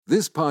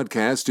This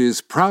podcast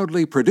is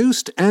proudly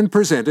produced and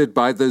presented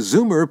by the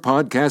Zoomer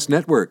Podcast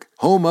Network,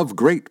 home of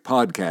great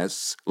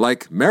podcasts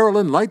like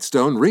Marilyn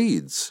Lightstone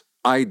Reads,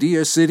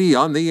 Idea City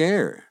on the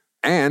Air,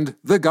 and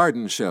The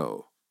Garden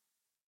Show.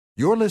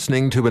 You're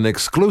listening to an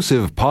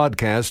exclusive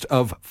podcast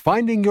of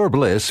Finding Your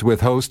Bliss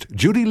with host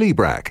Judy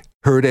Liebrack,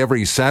 heard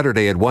every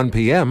Saturday at 1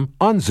 p.m.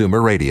 on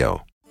Zoomer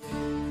Radio.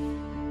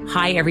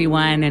 Hi,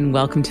 everyone, and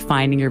welcome to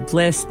Finding Your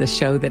Bliss, the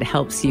show that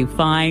helps you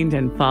find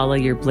and follow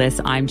your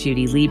bliss. I'm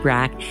Judy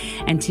Liebrack,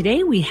 and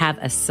today we have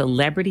a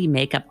celebrity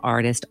makeup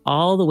artist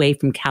all the way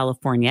from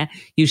California.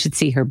 You should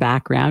see her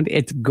background.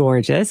 It's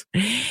gorgeous.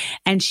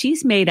 And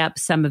she's made up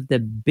some of the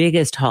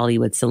biggest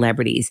Hollywood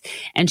celebrities.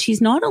 And she's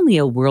not only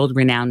a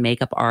world-renowned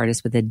makeup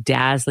artist with a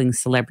dazzling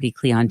celebrity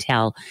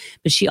clientele,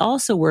 but she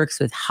also works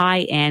with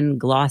high-end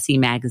glossy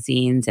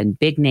magazines and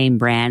big-name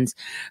brands.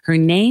 Her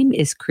name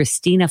is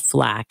Christina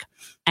Flack.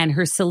 And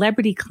her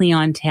celebrity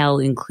clientele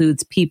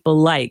includes people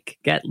like,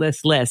 get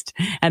this list,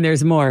 and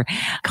there's more,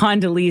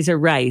 Condoleezza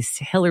Rice,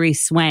 Hilary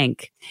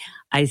Swank,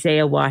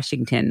 Isaiah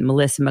Washington,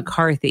 Melissa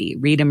McCarthy,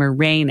 Rita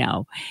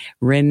Moreno,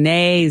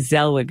 Renee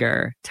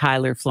Zellweger,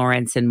 Tyler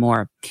Florence, and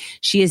more.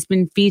 She has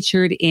been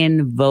featured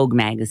in Vogue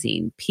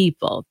magazine,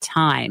 People,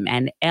 Time,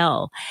 and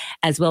Elle,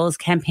 as well as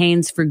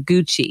campaigns for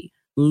Gucci,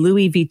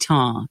 Louis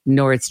Vuitton,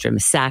 Nordstrom,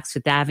 Saks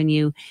Fifth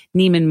Avenue,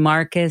 Neiman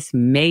Marcus,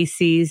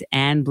 Macy's,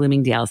 and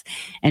Bloomingdale's.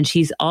 And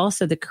she's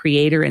also the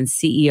creator and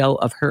CEO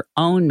of her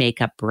own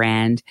makeup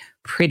brand,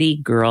 Pretty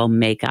Girl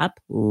Makeup.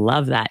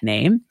 Love that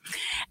name.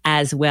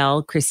 As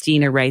well,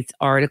 Christina writes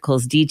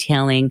articles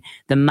detailing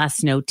the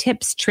must-know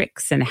tips,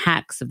 tricks, and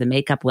hacks of the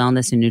makeup,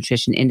 wellness, and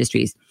nutrition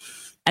industries.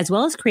 As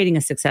well as creating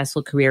a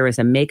successful career as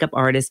a makeup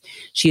artist,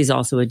 she is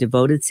also a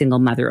devoted single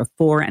mother of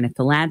 4 and a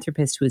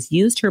philanthropist who has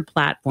used her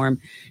platform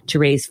to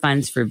raise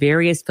funds for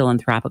various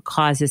philanthropic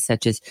causes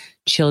such as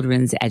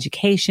children's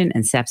education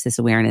and sepsis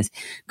awareness.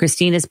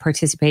 Christina's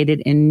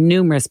participated in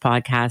numerous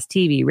podcasts,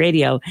 TV,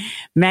 radio,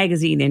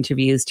 magazine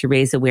interviews to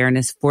raise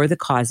awareness for the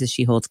causes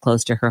she holds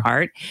close to her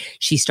heart.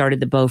 She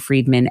started the Beau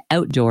Friedman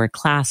Outdoor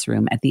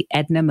Classroom at the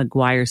Edna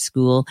McGuire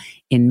School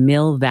in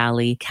Mill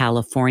Valley,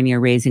 California,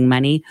 raising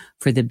money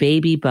for the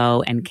Baby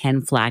Beau and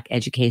Ken Flack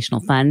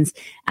Educational Funds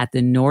at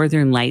the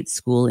Northern Lights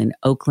School in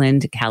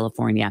Oakland,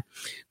 California.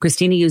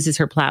 Christina uses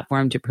her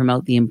platform to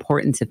promote the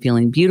importance of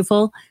feeling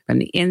beautiful from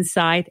the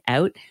inside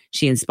out.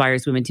 She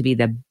inspires women to be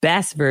the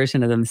best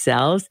version of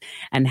themselves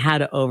and how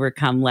to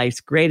overcome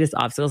life's greatest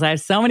obstacles. I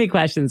have so many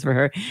questions for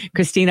her.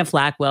 Christina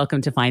Flack,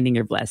 welcome to Finding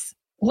Your Bliss.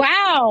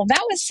 Wow,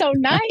 that was so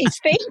nice.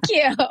 Thank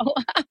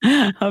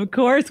you. Of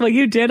course. Well,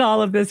 you did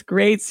all of this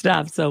great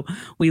stuff. So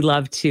we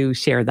love to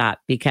share that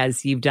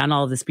because you've done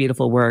all this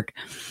beautiful work.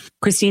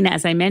 Christina,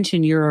 as I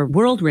mentioned, you're a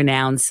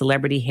world-renowned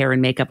celebrity hair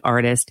and makeup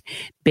artist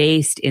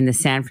based in the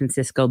San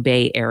Francisco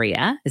Bay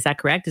Area. Is that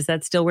correct? Is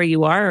that still where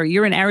you are? Or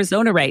you're in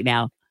Arizona right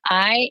now?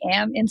 I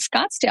am in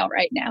Scottsdale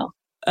right now.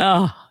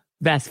 Oh,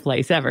 best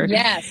place ever.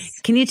 Yes.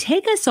 Can you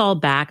take us all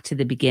back to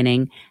the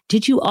beginning?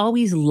 Did you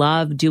always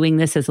love doing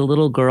this as a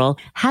little girl?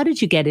 How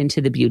did you get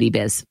into the beauty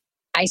biz?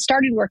 I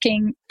started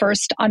working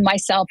first on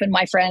myself and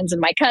my friends and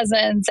my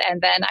cousins,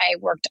 and then I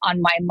worked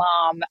on my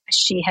mom.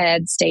 She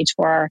had stage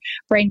 4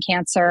 brain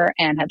cancer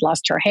and had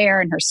lost her hair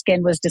and her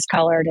skin was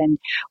discolored. And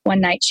one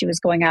night she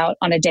was going out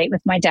on a date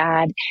with my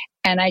dad.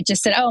 And I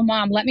just said, "Oh,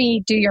 Mom, let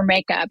me do your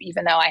makeup,"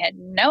 even though I had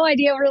no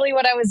idea really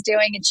what I was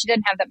doing. And she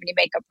didn't have that many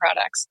makeup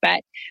products.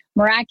 But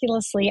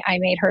miraculously, I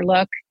made her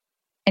look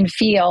and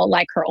feel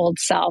like her old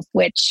self,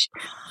 which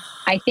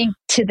I think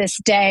to this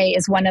day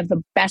is one of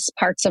the best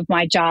parts of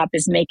my job,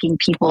 is making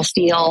people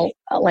feel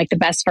like the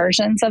best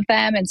versions of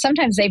them. And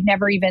sometimes they've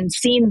never even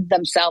seen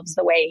themselves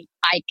the way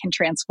I can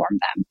transform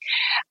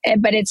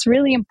them. But it's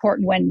really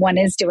important when one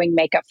is doing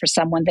makeup for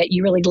someone that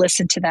you really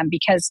listen to them,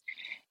 because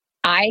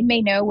I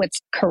may know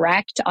what's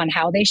correct on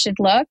how they should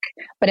look,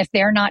 but if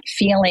they're not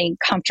feeling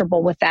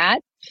comfortable with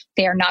that,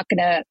 they are not going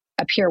to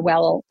appear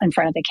well in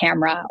front of the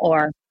camera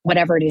or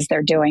whatever it is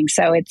they're doing.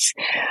 So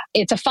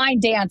it's a fine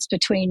dance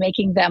between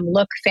making them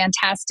look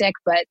fantastic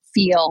but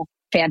feel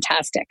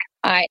fantastic.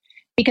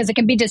 Because it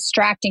can be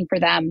distracting for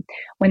them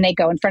when they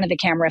go in front of the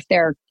camera if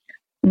they're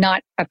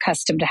not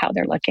accustomed to how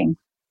they're looking.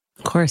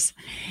 Of course.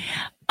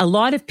 A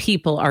lot of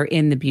people are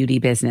in the beauty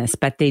business,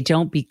 but they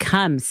don't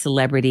become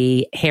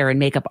celebrity hair and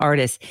makeup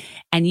artists.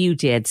 And you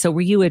did. So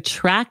were you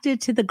attracted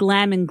to the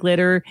glam and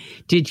glitter?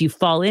 Did you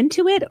fall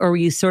into it, or were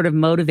you sort of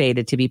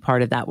motivated to be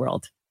part of that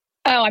world?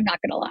 Oh, I'm not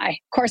going to lie.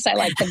 Of course, I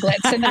like the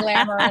glitz and the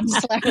glamour and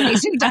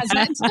celebrities. Who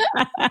doesn't?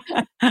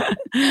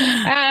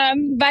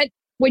 But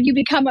when you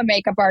become a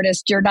makeup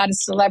artist, you're not a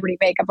celebrity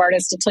makeup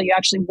artist until you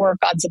actually work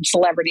on some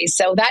celebrities.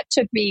 So that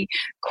took me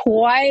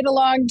quite a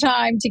long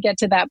time to get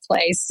to that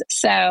place.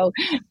 So,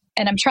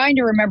 and I'm trying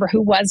to remember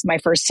who was my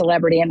first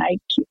celebrity, and I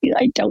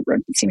don't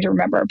seem to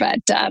remember,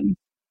 but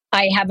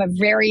I have a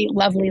very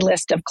lovely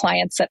list of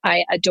clients that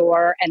I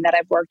adore and that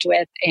I've worked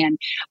with. And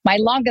my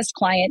longest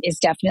client is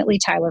definitely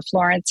Tyler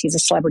Florence. He's a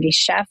celebrity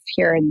chef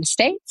here in the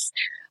States.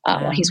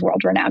 Well, he's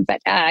world renowned,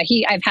 but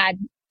I've had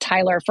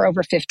Tyler for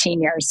over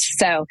 15 years.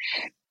 So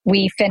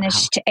We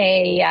finished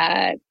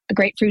a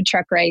great food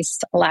truck race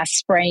last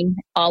spring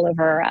all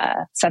over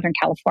Southern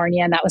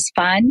California, and that was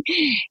fun.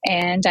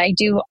 And I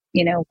do,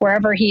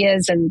 wherever he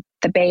is in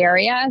the Bay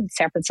Area,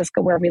 San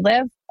Francisco, where we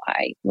live,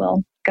 I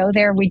will go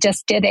there. We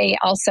just did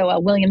also a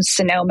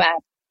Williams-Sonoma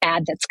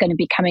ad that's going to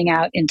be coming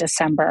out in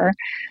December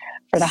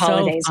for the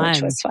holidays,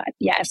 which was fun.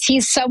 Yes,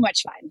 he's so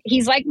much fun.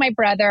 He's like my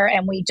brother,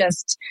 and we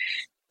just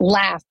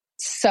laugh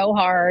so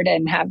hard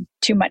and have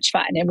too much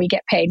fun, and we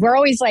get paid. We're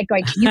always like,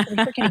 can you believe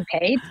we're getting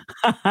paid?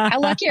 How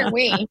lucky are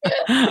we?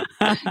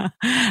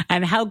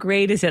 And how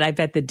great is it? I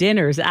bet the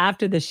dinners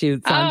after the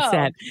shoots on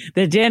set,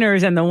 the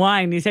dinners and the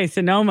wine. You say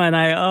Sonoma, and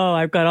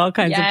I've got all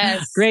kinds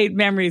of great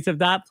memories of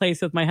that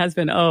place with my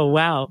husband. Oh,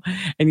 wow.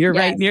 And you're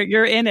right.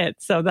 You're in it.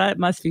 So that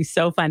must be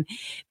so fun.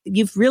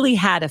 You've really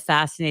had a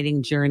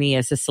fascinating journey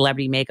as a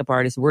celebrity makeup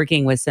artist,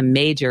 working with some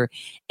major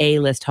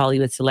A-list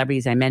Hollywood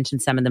celebrities. I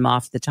mentioned some of them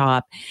off the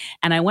top.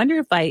 And I wonder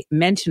if I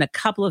mention a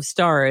couple of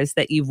stars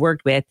that you've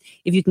worked with,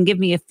 if you can give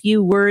me a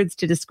few words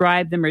to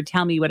describe them or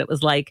tell me what it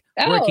was like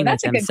working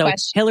with them. So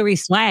question. Hilary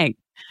Swank.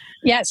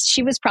 Yes,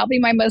 she was probably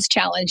my most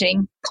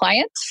challenging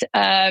client.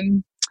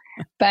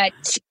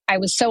 But I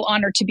was so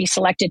honored to be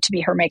selected to be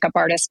her makeup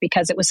artist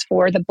because it was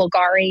for the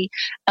Bulgari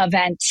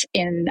event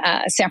in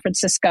San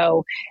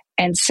Francisco.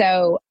 And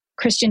so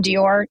Christian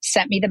Dior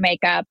sent me the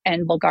makeup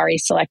and Bulgari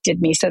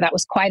selected me. So that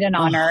was quite an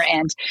honor.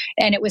 And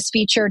it was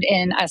featured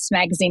in Us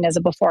Magazine as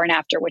a before and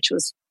after, which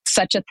was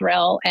such a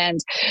thrill. And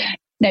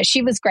no,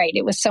 she was great.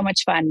 It was so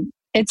much fun.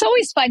 It's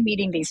always fun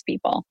meeting these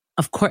people.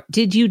 Of course.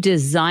 Did you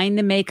design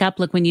the makeup?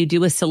 Like when you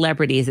do a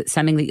celebrity, is it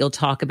something that you'll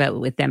talk about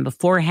with them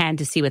beforehand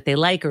to see what they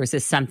like? Or is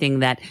this something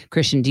that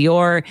Christian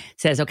Dior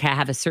says, okay, I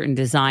have a certain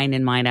design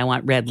in mind. I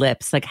want red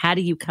lips. Like, how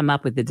do you come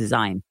up with the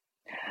design?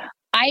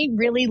 I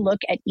really look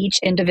at each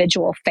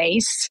individual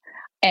face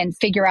and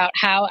figure out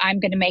how I'm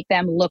going to make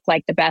them look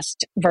like the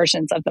best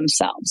versions of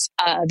themselves.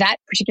 That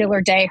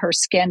particular day, her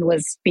skin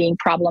was being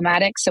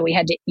problematic. So we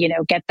had to,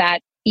 get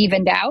that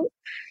evened out.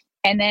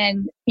 And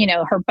then,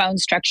 her bone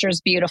structure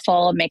is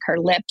beautiful, make her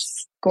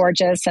lips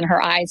gorgeous and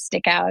her eyes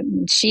stick out.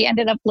 And she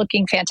ended up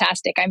looking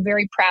fantastic. I'm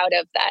very proud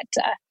of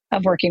that,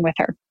 of working with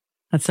her.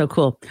 That's so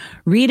cool.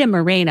 Rita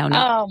Moreno.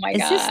 Now, oh my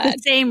God. Is this the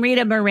same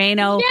Rita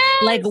Moreno,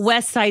 like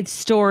West Side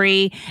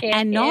Story?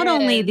 And not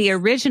only the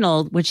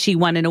original, which she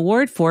won an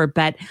award for,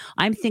 but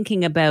I'm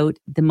thinking about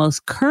the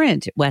most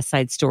current West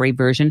Side Story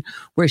version,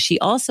 where she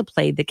also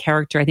played the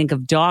character, I think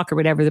of Doc or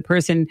whatever, the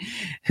person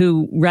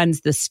who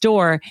runs the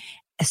store.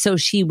 So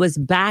she was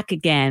back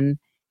again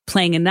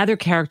playing another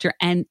character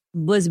and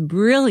was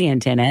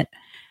brilliant in it.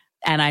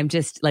 And I'm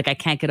just like, I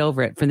can't get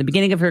over it. From the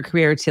beginning of her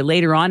career to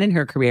later on in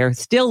her career,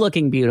 still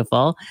looking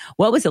beautiful.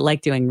 What was it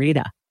like doing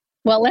Rita?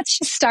 Well, let's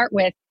just start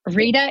with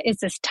Rita is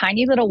this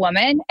tiny little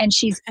woman and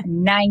she's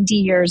 90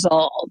 years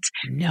old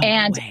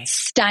and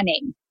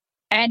stunning.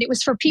 And it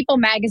was for People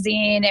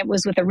magazine. It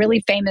was with a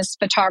really famous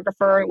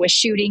photographer who was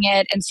shooting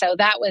it. And so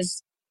that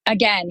was,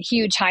 again,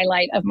 huge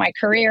highlight of my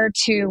career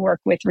to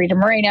work with Rita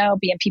Moreno,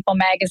 be in People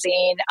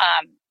magazine.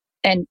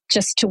 And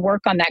just to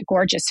work on that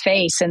gorgeous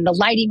face. And the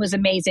lighting was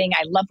amazing.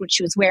 I loved what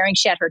she was wearing.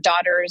 She had her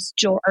daughter's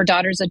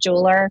a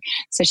jeweler.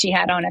 So she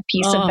had on a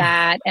piece of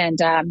that. And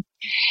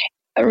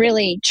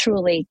really,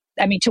 truly,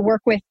 to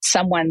work with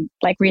someone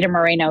like Rita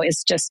Moreno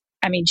is just,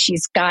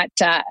 she's got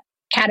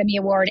Academy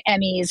Award,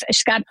 Emmys.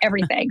 She's got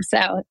everything.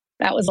 So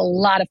that was a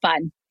lot of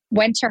fun.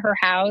 Went to her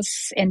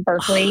house in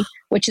Berkeley,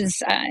 which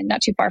is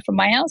not too far from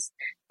my house,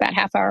 about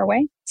half hour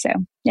away. So,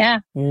 yeah.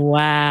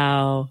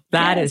 Wow.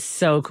 That is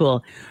so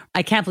cool.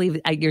 I can't believe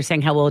you're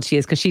saying how old she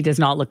is because she does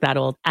not look that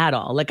old at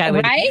all. Like I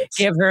would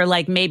give her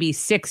like maybe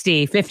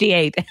 60,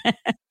 58.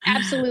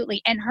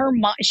 Absolutely. And her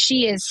mom,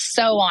 she is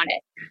so on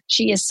it.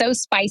 She is so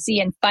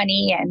spicy and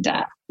funny and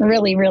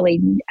really,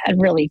 really,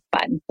 really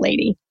fun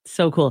lady.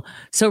 So cool.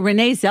 So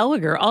Renee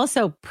Zellweger,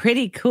 also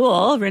pretty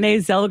cool. Renee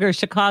Zellweger,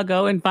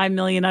 Chicago, and 5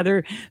 million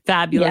other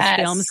fabulous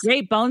films.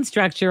 Great bone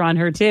structure on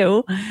her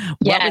too.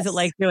 What was it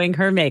like doing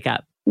her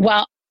makeup?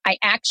 Well,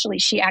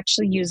 she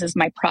actually uses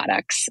my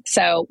products.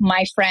 So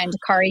my friend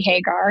Kari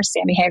Hagar,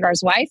 Sammy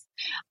Hagar's wife,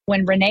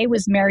 when Renee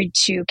was married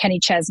to Kenny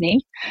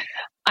Chesney,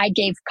 I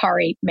gave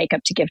Kari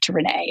makeup to give to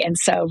Renee. And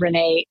so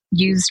Renee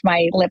used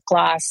my lip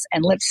gloss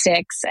and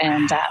lipsticks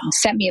and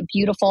sent me a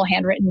beautiful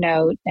handwritten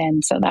note.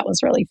 And so that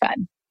was really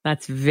fun.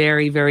 That's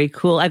very, very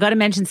cool. I got to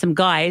mention some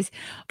guys.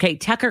 Okay,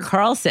 Tucker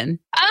Carlson.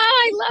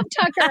 I love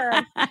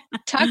Tucker.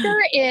 Tucker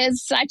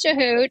is such a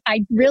hoot.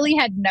 I really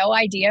had no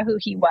idea who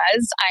he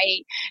was.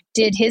 I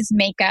did his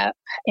makeup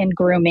and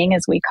grooming,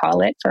 as we call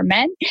it, for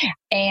men.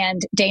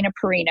 And Dana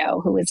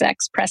Perino, who was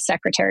ex-press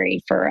secretary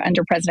for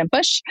under President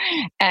Bush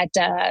at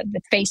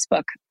the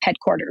Facebook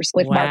headquarters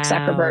with Mark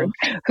Zuckerberg,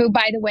 who,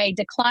 by the way,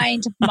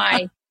 declined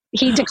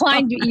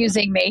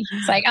using me.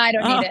 It's like, I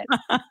don't need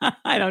it.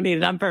 I don't need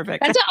it. I'm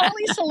perfect. That's the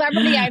only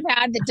celebrity I've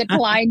had that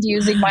declined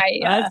using my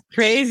That's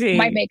crazy.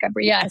 My makeup.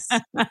 Yes.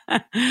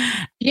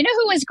 You know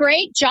who was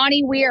great?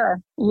 Johnny Weir.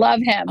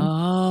 Love him.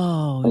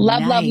 Oh,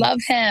 love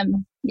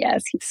him.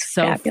 Yes. He's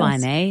so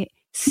fabulous. fun, eh?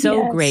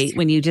 So Yes. great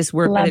when you just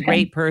work Love with a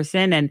great him.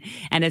 person and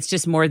it's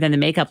just more than the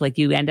makeup. Like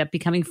you end up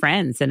becoming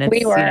friends and it's,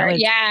 We were,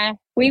 it's, yeah.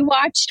 We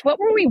watched, what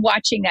were we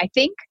watching? I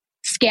think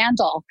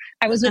Scandal.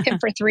 I was with him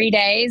for 3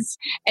 days.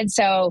 And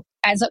so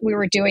as we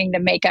were doing the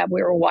makeup,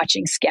 we were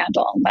watching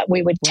Scandal. But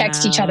we would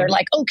text each other Wow.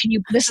 like, oh,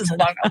 this is a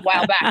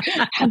while back. Do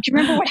you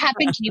remember what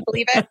happened? Can you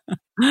believe it?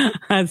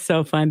 That's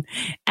so fun.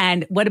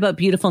 And what about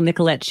beautiful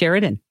Nicolette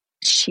Sheridan?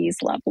 She's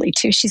lovely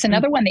too. She's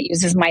another one that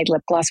uses my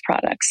lip gloss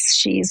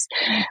products.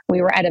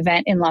 We were at an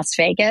event in Las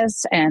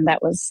Vegas and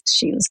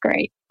she was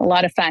great. A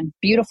lot of fun.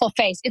 Beautiful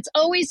face. It's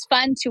always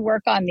fun to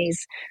work on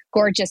these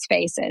gorgeous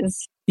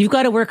faces. You've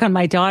got to work on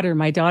my daughter.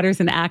 My daughter's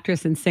an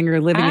actress and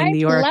singer living in New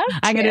York.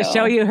 I'm going to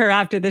show you her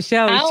after the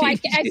show. Oh, if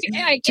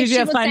she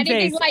looks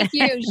anything like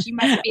you, she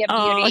must be a beauty.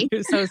 Oh,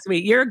 you're so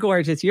sweet. You're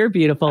gorgeous. You're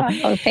beautiful.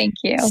 Oh, thank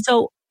you.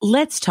 So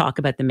let's talk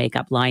about the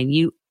makeup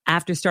line.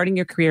 After starting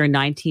your career in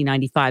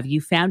 1995,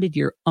 you founded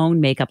your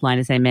own makeup line,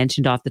 as I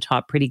mentioned off the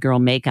top, Pretty Girl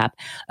Makeup,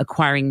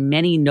 acquiring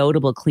many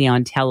notable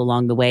clientele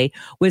along the way.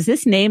 Was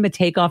this name a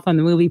takeoff on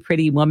the movie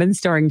Pretty Woman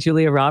starring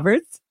Julia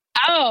Roberts?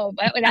 Oh,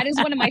 that is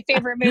one of my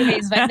favorite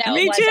movies. But no,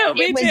 Me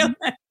too.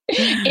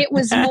 It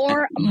was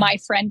more my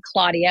friend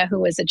Claudia, who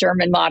was a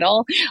German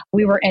model.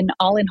 We were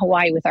all in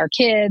Hawaii with our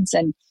kids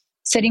and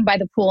sitting by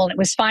the pool. And it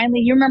was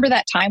finally, you remember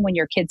that time when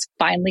your kids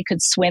finally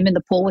could swim in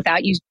the pool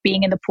without you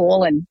being in the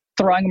pool and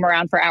throwing them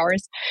around for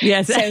hours?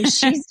 Yes. So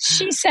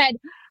she said,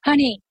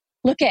 honey,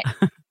 look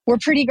we're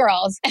pretty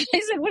girls. And I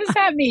said, what does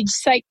that mean?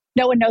 She's like,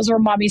 no one knows we're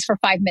mommies for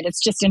 5 minutes.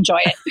 Just enjoy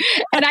it.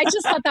 And I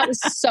just thought that was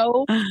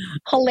so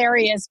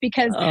hilarious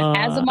because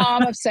as a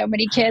mom of so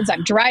many kids,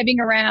 I'm driving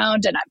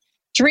around and I'm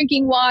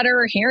drinking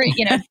water, hearing,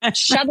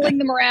 shuttling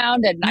them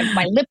around, and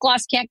my lip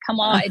gloss can't come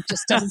on. It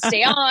just doesn't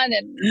stay on.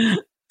 And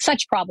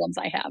such problems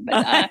I have.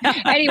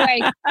 But anyway,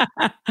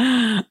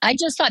 I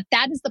just thought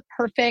that is the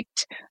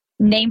perfect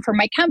name for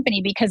my company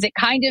because it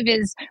kind of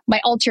is my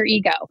alter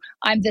ego.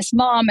 I'm this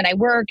mom and I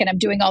work and I'm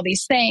doing all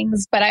these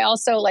things, but I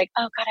also oh God,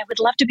 I would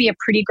love to be a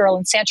pretty girl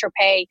in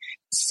Saint-Tropez,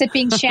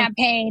 sipping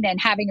champagne and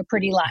having a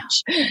pretty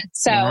lunch.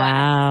 So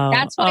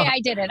that's why I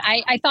did it.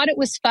 I thought it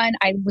was fun.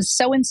 I was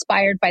so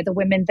inspired by the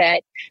women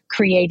that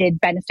created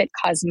Benefit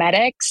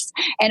Cosmetics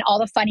and all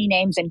the funny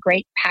names and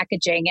great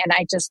packaging. And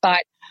I just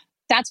thought,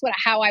 that's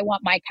how I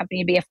want my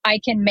company to be. If I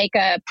can make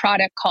a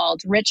product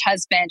called Rich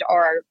Husband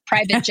or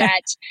Private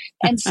Jet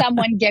and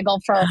someone giggle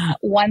for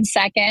 1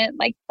 second,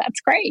 that's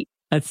great.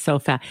 That's so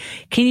fast.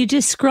 Can you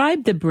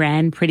describe the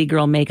brand Pretty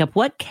Girl Makeup?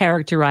 What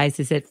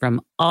characterizes it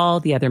from all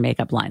the other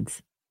makeup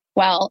lines?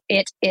 Well,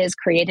 it is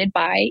created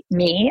by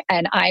me,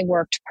 and I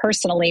worked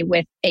personally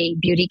with a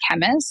beauty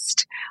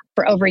chemist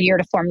for over a year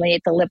to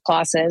formulate the lip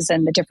glosses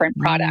and the different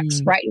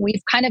products, right?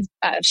 We've kind of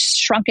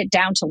shrunk it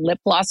down to lip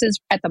glosses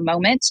at the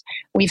moment.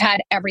 We've had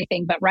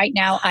everything, but right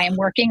now I am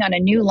working on a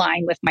new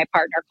line with my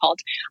partner called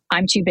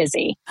I'm Too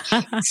Busy.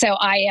 So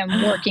I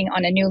am working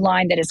on a new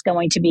line that is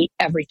going to be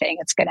everything.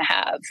 It's going to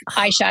have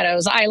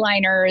eyeshadows,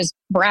 eyeliners,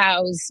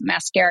 brows,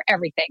 mascara,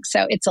 everything.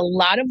 So it's a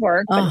lot of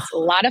work, but it's a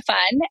lot of fun,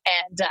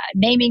 and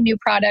naming new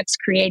products,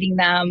 creating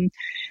them,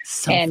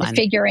 and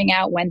figuring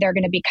out when they're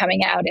going to be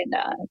coming out in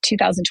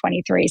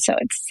 2023. So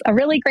it's a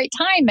really great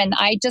time. And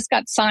I just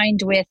got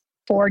signed with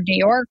Ford New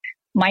York,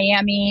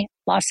 Miami,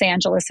 Los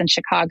Angeles, and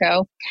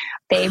Chicago.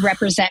 They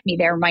represent me.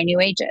 They're my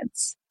new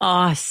agents.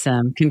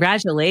 Awesome.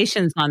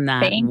 Congratulations on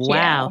that. Thank you.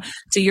 Wow.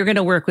 So you're going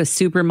to work with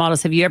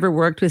supermodels. Have you ever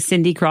worked with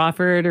Cindy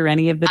Crawford or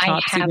any of the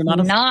top supermodels? I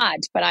have not,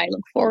 but I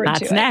look forward to it.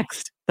 That's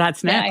next.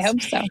 Yeah, I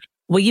hope so.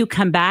 Will you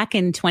come back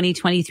in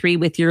 2023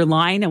 with your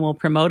line and we'll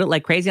promote it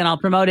like crazy? And I'll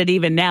promote it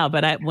even now,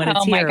 but when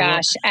it's here,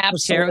 we'll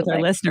share it with our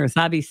listeners.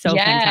 That'd be so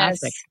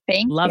fantastic.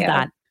 Thank you. Love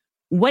that.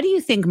 What do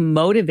you think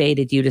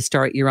motivated you to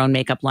start your own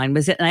makeup line?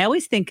 Was it, and I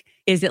always think,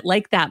 is it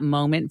like that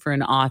moment for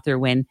an author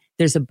when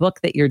there's a book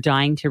that you're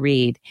dying to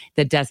read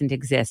that doesn't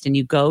exist and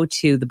you go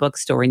to the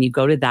bookstore and you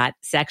go to that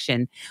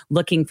section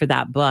looking for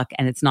that book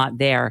and it's not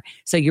there.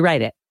 So you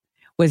write it.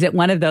 Was it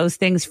one of those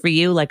things for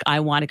you? Like, I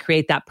want to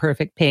create that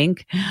perfect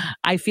pink.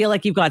 I feel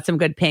like you've got some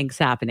good pinks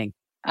happening.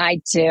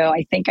 I do.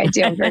 I think I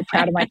do. I'm very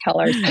proud of my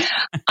colors.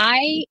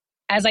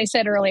 As I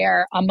said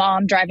earlier, a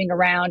mom driving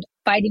around,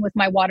 fighting with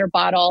my water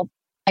bottle.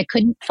 I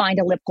couldn't find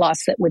a lip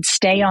gloss that would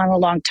stay on a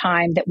long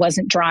time that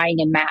wasn't drying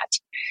and matte.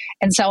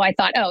 And so I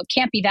thought, it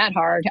can't be that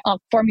hard.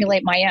 I'll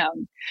formulate my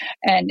own.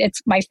 And it's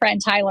my friend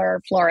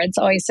Tyler Florence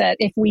always said,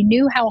 if we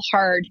knew how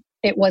hard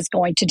it was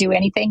going to do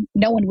anything,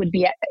 no one would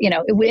be,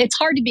 it's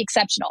hard to be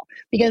exceptional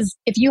because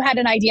if you had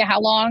an idea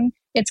how long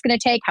it's going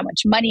to take, how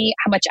much money,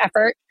 how much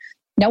effort,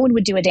 no one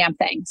would do a damn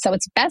thing. So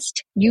it's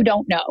best you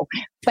don't know.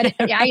 But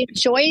I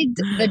enjoyed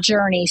the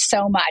journey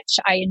so much.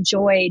 I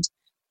enjoyed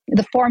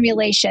the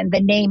formulation,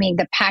 the naming,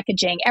 the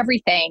packaging,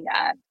 everything.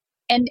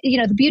 And,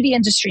 the beauty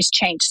industry's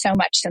changed so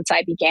much since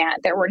I began.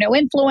 There were no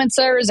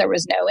influencers. There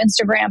was no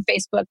Instagram,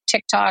 Facebook,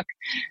 TikTok.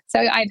 So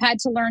I've had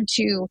to learn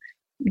to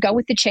go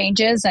with the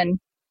changes. And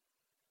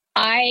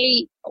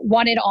I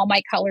wanted all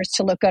my colors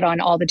to look good on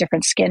all the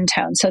different skin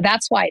tones. So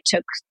that's why it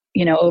took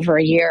over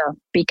a year,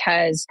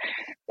 because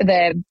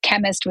the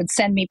chemist would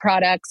send me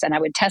products and I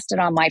would test it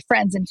on my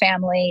friends and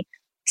family,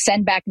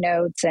 send back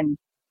notes, and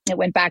it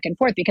went back and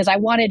forth because I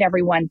wanted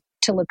everyone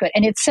to look good.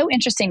 And it's so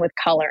interesting with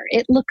color.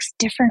 It looks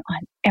different on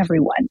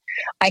everyone.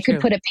 I could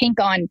put a pink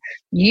on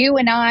you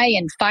and I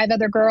and 5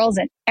 other girls,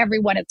 and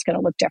everyone, it's going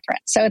to look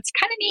different. So it's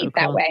kind of neat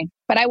that way.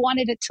 But I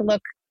wanted it to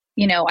look,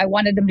 I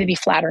wanted them to be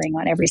flattering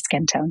on every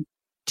skin tone.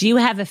 Do you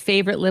have a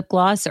favorite lip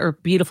gloss or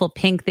beautiful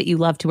pink that you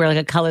love to wear, like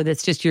a color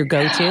that's just your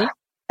go-to?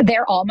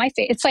 They're all my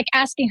favorite. It's like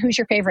asking who's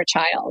your favorite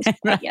child.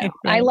 Right,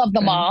 I love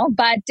them all,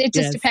 but it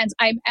just depends.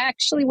 I'm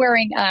actually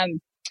wearing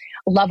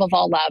Love of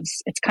All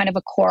Loves. It's kind of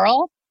a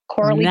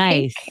corally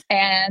pink,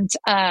 and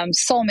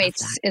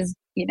Soulmates is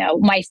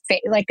my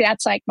like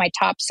that's like my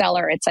top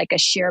seller. It's like a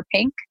sheer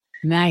pink.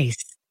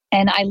 Nice.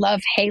 And I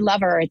love Hey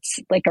Lover. It's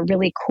like a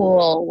really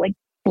cool like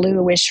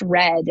bluish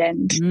red,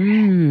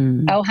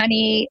 and Oh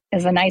Honey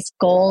is a nice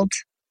gold.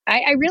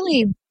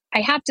 I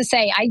have to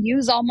say, I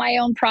use all my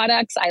own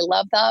products. I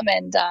love them,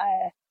 and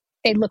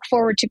I look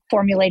forward to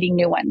formulating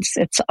new ones.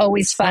 It's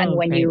always fun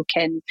when you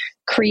can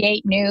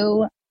create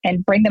new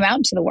and bring them out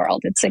into the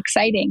world. It's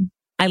exciting.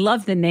 I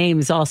love the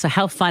names also.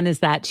 How fun is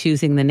that,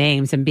 choosing the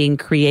names and being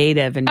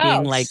creative and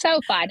being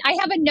so fun. I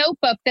have a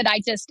notebook that I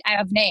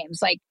have names.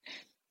 Like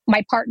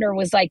my partner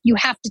was like, you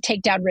have to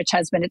take down Rich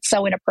Husband. It's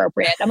so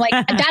inappropriate. I'm like,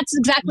 that's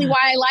exactly why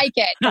I like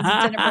it, because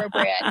it's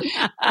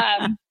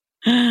inappropriate.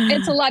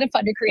 It's a lot of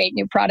fun to create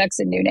new products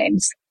and new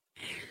names.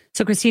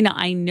 So Christina,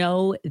 I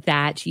know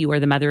that you are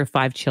the mother of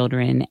 5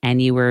 children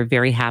and you were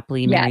very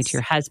happily married to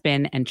your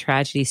husband, and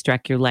tragedy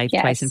struck your life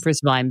twice. And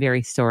first of all, I'm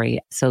very sorry,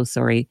 so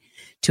sorry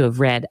to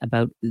have read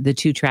about the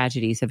 2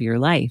 tragedies of your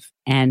life.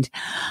 And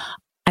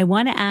I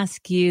want to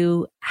ask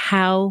you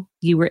how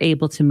you were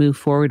able to move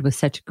forward with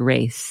such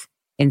grace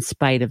in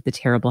spite of the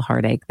terrible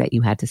heartache that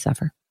you had to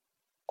suffer.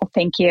 Well,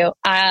 thank you.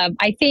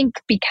 I think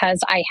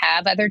because I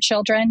have other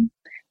children,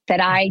 that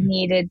I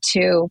needed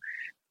to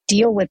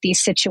deal with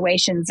these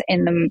situations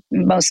in the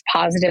most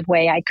positive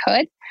way I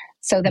could,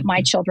 so that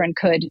my children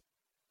could,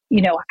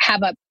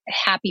 have a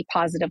happy,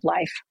 positive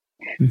life.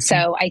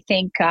 So I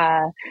think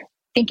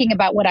thinking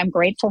about what I'm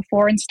grateful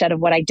for instead of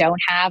what I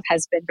don't have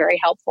has been very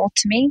helpful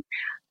to me.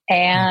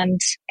 And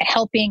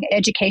helping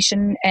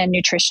education and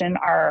nutrition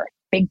are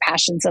big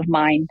passions of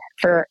mine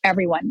for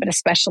everyone, but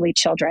especially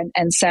children.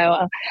 And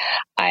so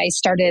I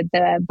started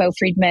the Bo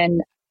Friedman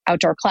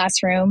Outdoor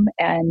Classroom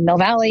in Mill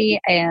Valley,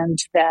 and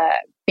the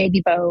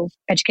Baby Bo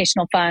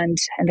Educational Fund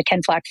and the Ken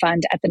Flack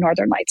Fund at the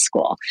Northern Lights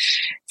School.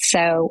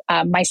 So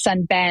my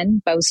son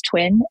Ben, Bo's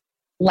twin,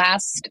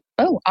 last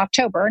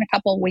October, and a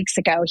couple of weeks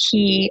ago,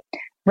 he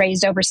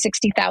raised over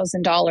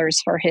 $60,000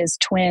 for his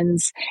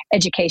twins'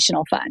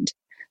 educational fund.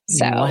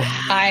 So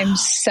I'm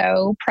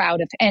so proud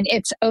of, and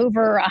it's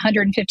over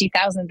 $150,000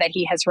 that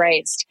he has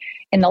raised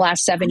in the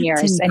last 7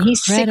 years, and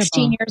he's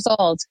 16 years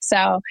old.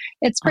 So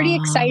it's pretty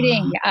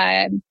exciting.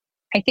 I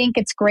think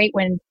it's great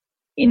when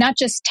you're not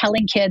just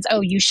telling kids, oh,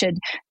 you should,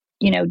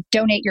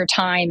 donate your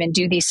time and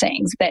do these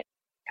things, that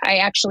I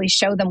actually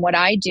show them what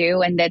I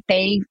do, and that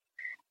they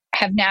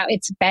have now,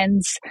 it's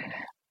Ben's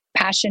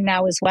passion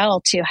now as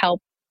well to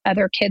help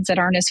other kids that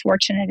aren't as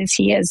fortunate as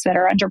he is, that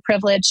are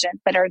underprivileged and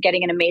that are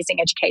getting an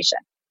amazing education.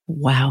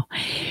 Wow.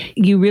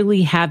 You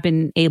really have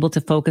been able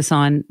to focus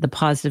on the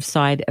positive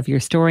side of your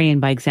story,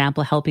 and by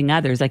example, helping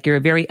others. Like, you're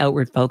a very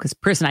outward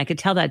focused person. I could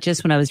tell that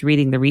just when I was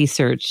reading the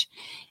research,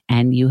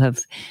 and you have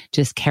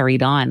just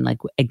carried on, like,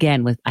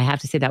 again, with, I have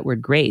to say that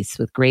word grace,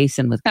 with grace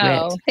and with grit.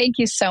 Oh, thank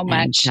you so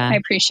much. I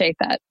appreciate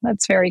that.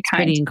 That's very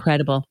kind. Pretty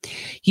incredible.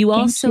 You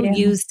also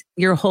used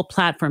your whole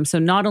platform. So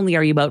not only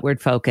are you outward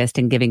focused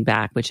and giving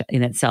back, which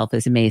in itself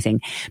is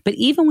amazing, but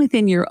even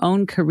within your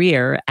own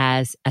career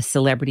as a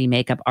celebrity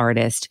makeup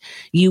artist,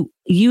 you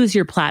use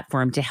your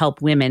platform to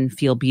help women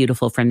feel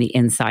beautiful from the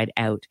inside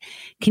out.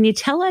 Can you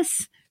tell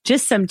us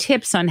just some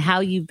tips on how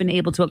you've been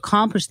able to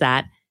accomplish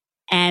that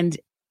and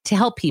to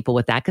help people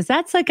with that? Because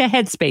that's like a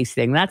headspace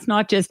thing. That's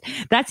not just,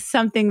 that's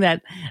something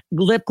that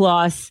lip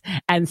gloss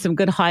and some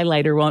good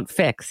highlighter won't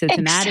fix. It's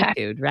an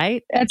attitude,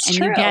 right? That's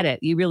true. And you get it.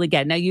 You really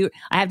get it. Now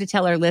I have to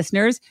tell our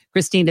listeners,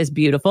 Christina's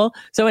beautiful.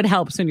 So it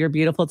helps when you're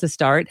beautiful to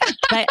start.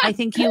 But I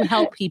think you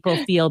help people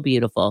feel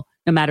beautiful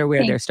no matter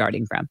where they're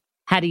starting from.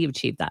 How do you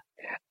achieve that?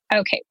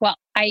 Okay. Well,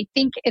 I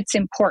think it's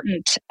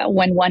important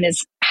when one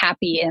is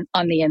happy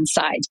on the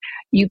inside.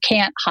 You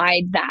can't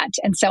hide that.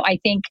 And so I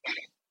think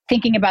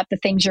thinking about the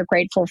things you're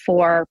grateful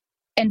for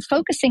and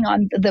focusing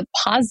on the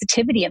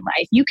positivity in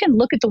life. You can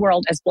look at the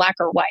world as black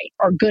or white,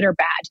 or good or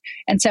bad.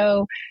 And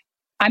so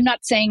I'm not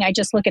saying I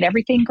just look at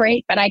everything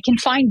great, but I can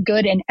find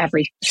good in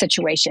every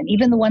situation.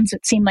 Even the ones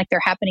that seem like they're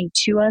happening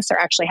to us are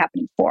actually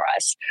happening for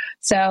us.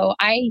 So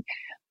I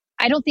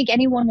don't think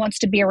anyone wants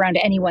to be around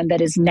anyone that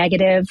is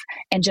negative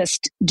and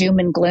just doom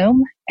and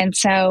gloom. And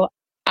so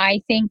I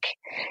think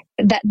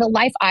that the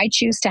life I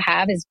choose to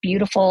have is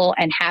beautiful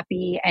and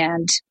happy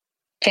and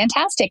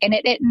fantastic. And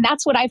and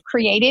that's what I've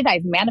created.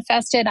 I've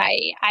manifested.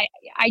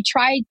 I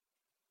tried,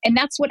 and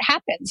that's what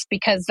happens,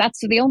 because that's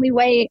the only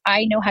way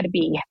I know how to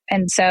be.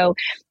 And so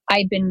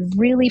I've been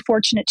really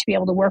fortunate to be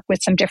able to work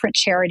with some different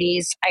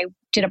charities. I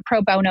did a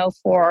pro bono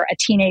for a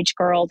teenage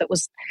girl that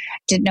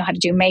didn't know how to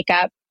do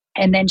makeup.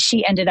 And then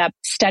she ended up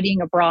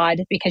studying abroad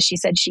because she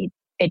said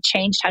it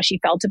changed how she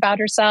felt about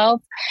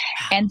herself.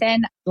 And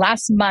then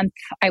last month,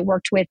 I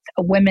worked with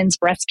women's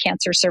breast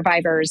cancer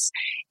survivors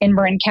in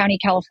Marin County,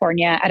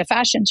 California at a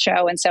fashion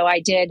show. And so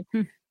I did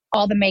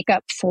all the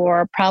makeup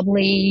for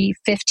probably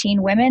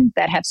 15 women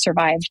that have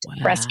survived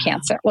breast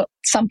cancer, well,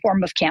 some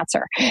form of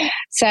cancer.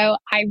 So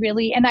I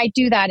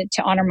do that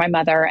to honor my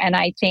mother. And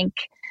I think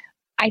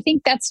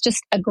that's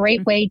just a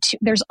great way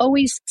there's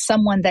always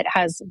someone that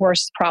has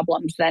worse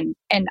problems and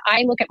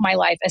I look at my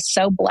life as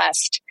so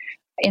blessed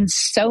in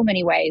so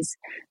many ways.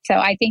 So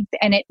I think,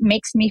 and it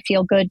makes me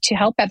feel good to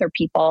help other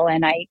people.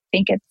 And I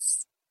think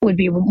would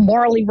be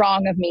morally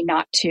wrong of me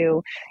not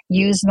to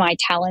use my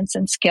talents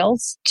and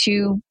skills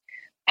to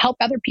help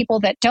other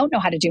people that don't know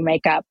how to do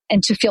makeup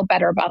and to feel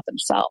better about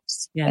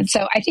themselves. Yes. And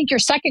so I think your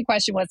second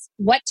question was,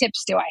 what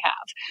tips do I have?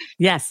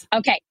 Yes.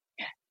 Okay.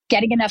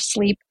 Getting enough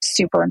sleep,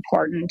 super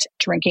important.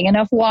 Drinking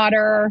enough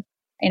water.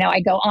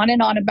 I go on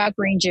and on about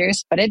green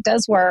juice, but it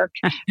does work.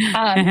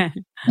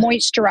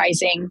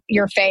 Moisturizing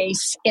your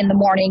face in the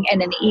morning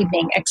and in the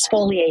evening,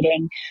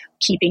 exfoliating,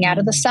 keeping out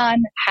of the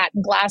sun, hat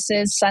and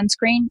glasses,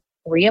 sunscreen,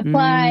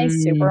 reapply,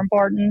 super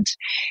important.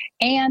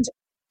 And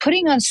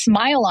putting a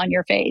smile on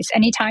your face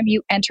anytime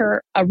you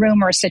enter a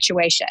room or a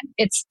situation.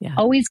 It's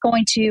always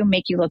going to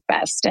make you look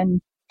best. And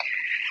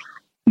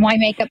my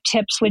makeup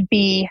tips would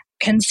be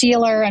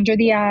concealer under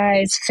the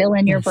eyes, fill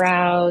in your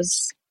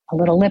brows, a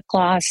little lip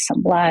gloss,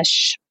 some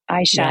blush,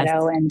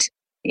 eyeshadow, and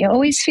you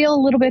always feel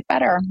a little bit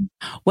better.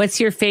 What's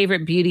your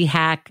favorite beauty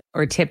hack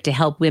or tip to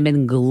help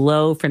women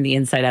glow from the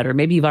inside out? Or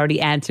maybe you've already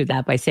answered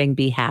that by saying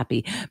be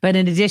happy. But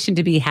in addition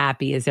to be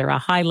happy, is there a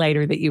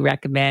highlighter that you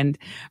recommend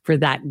for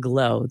that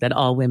glow that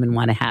all women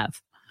want to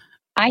have?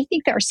 I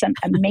think there are some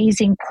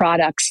amazing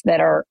products that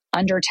are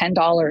under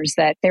 $10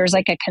 that there's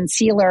like a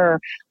concealer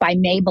by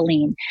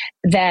Maybelline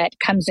that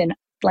comes in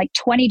like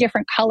 20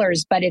 different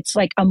colors, but it's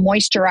like a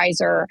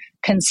moisturizer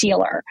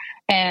concealer.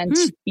 And,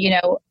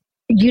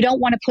 you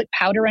don't want to put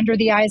powder under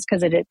the eyes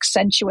because it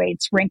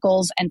accentuates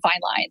wrinkles and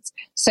fine lines.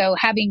 So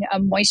having a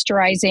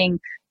moisturizing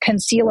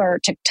concealer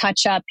to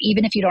touch up,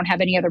 even if you don't have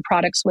any other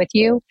products with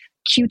you.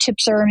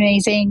 Q-tips are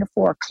amazing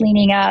for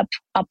cleaning up,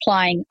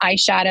 applying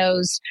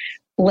eyeshadows,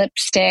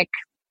 lipstick,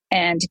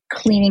 and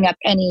cleaning up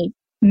any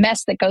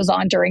mess that goes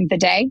on during the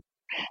day.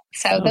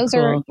 So those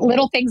are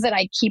little things that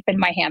I keep in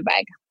my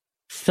handbag.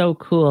 So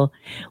cool.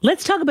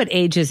 Let's talk about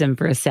ageism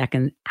for a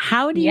second.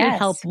 How do you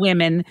help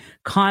women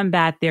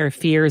combat their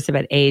fears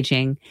about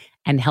aging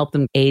and help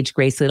them age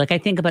gracefully? Like I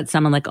think about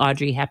someone like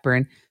Audrey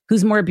Hepburn,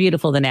 who's more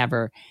beautiful than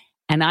ever.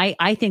 And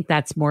I think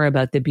that's more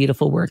about the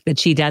beautiful work that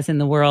she does in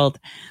the world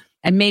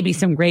and maybe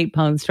some great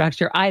bone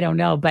structure. I don't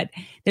know. But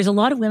there's a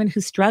lot of women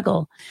who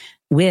struggle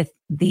with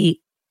the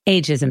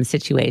ageism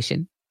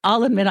situation.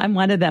 I'll admit I'm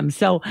one of them.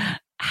 So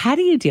how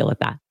do you deal with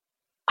that?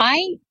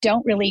 I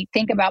don't really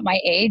think about my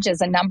age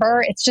as a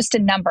number. It's just a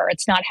number.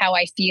 It's not how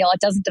I feel.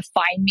 It doesn't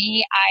define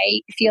me.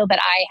 I feel that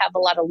I have a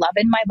lot of love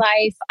in my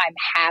life. I'm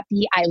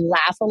happy. I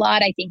laugh a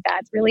lot. I think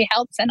that really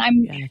helps. And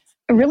I'm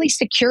really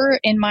secure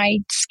in my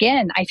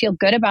skin. I feel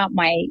good about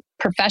my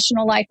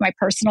professional life, my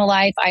personal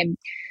life. I'm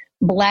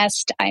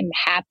blessed. I'm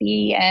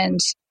happy. And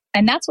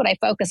that's what I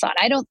focus on.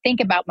 I don't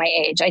think about my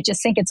age. I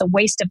just think it's a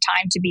waste of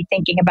time to be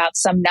thinking about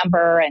some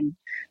number. And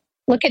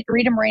look at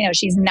Rita Moreno.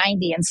 She's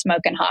 90 and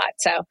smoking hot.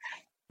 So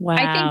wow.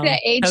 I think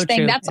the age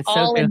thing, that's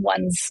all in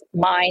one's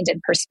mind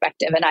and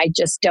perspective. And I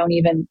just don't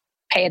even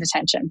pay it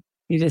attention.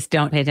 You just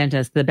don't pay attention.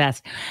 It's the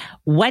best.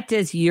 What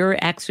does your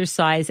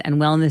exercise and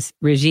wellness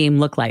regime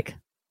look like?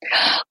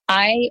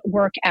 I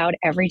work out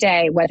every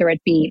day, whether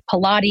it be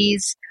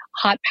Pilates,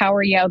 hot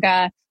power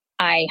yoga.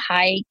 I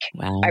hike,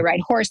 I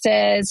ride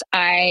horses,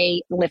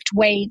 I lift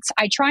weights.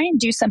 I try and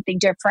do something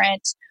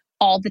different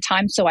all the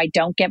time so I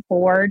don't get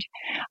bored.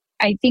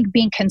 I think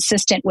being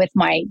consistent with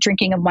my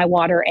drinking of my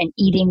water and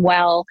eating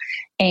well,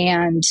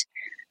 and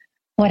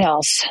what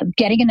else?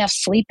 Getting enough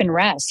sleep and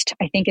rest.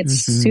 I think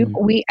it's super.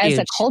 We as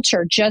a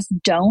culture just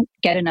don't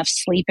get enough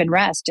sleep and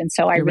rest. And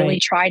so I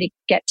really try to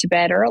get to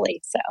bed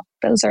early. So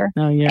those are,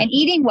 and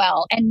eating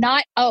well and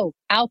not,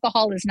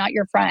 alcohol is not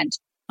your friend.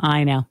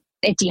 I know.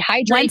 It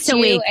dehydrates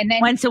you. And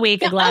then once a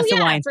week, a glass of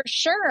wine. For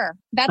sure.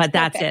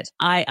 That's it.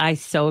 I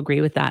so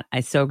agree with that.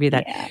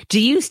 Yeah. Do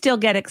you still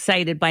get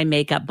excited by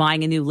makeup,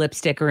 buying a new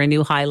lipstick or a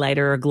new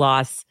highlighter or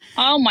gloss?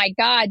 Oh my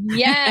God.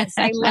 Yes.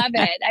 I love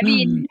it. I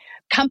mean,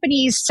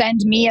 companies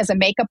send me as a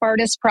makeup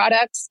artist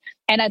products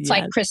and it's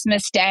like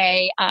Christmas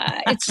Day.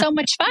 It's so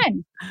much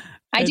fun.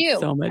 I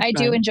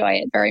do enjoy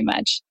it very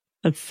much.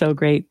 That's so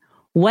great.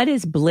 What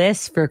is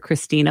bliss for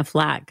Christina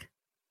Flack?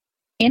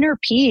 Inner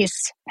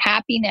peace,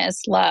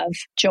 happiness, love,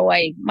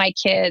 joy, my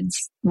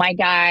kids, my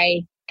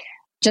guy,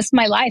 just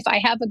my life. I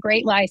have a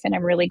great life and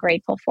I'm really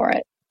grateful for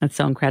it. That's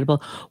so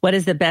incredible. What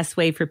is the best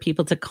way for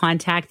people to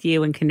contact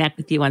you and connect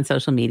with you on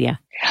social media?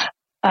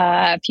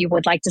 If you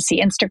would like to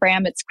see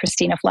Instagram, it's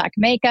Christina Flack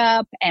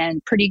Makeup,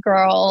 and Pretty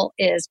Girl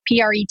is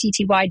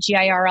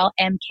PrettyGirlMKUP.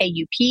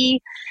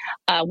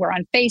 We're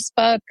on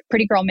Facebook,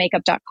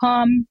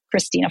 prettygirlmakeup.com,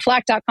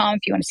 ChristinaFlack.com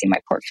if you want to see my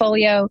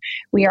portfolio.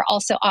 We are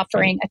also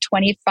offering a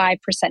 25%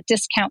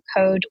 discount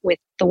code with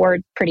the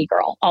word Pretty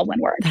Girl, all one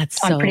word.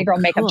 That's on so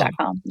prettygirlmakeup.com.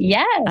 cool.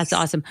 Yes. That's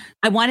awesome.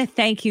 I want to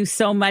thank you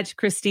so much,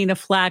 Christina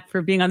Flack,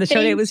 for being on the show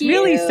today. It was Thank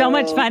really you. so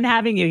much fun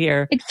having you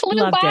here. It flew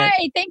Loved by.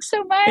 it. Thanks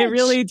so much. It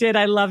really did.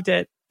 I loved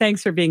it.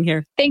 Thanks for being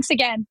here. Thanks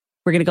again.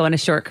 We're going to go on a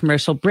short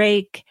commercial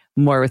break.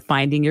 More with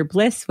Finding Your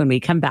Bliss when we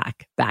come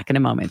back. Back in a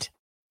moment.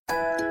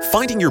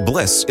 Finding Your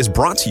Bliss is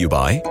brought to you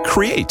by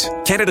Create,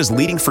 Canada's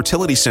leading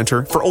fertility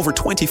centre for over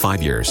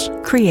 25 years.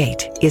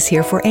 Create is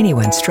here for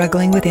anyone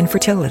struggling with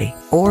infertility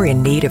or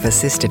in need of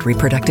assisted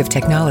reproductive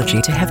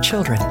technology to have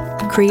children.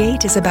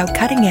 Create is about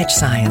cutting-edge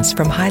science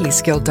from highly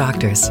skilled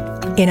doctors.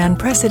 In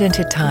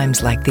unprecedented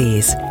times like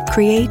these,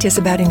 Create is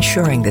about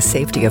ensuring the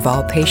safety of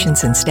all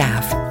patients and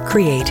staff.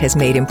 Create has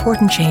made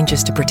important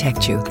changes to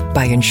protect you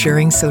by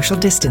ensuring social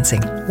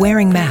distancing,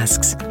 wearing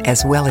masks,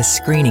 as well as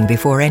screening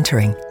before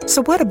entering.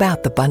 So what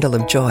about the bundle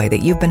of joy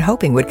that you've been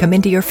hoping would come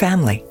into your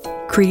family?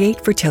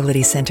 Create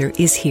Fertility Center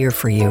is here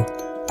for you.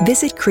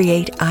 Visit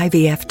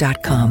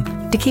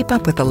CreateIVF.com to keep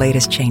up with the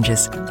latest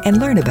changes and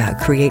learn about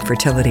Create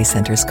Fertility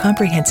Center's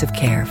comprehensive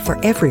care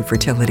for every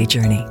fertility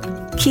journey.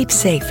 Keep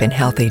safe and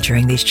healthy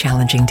during these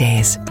challenging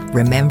days,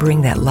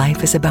 remembering that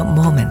life is about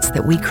moments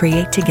that we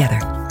create together.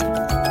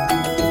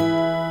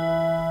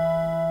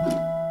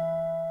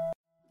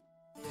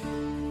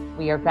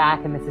 We are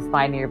back, and this is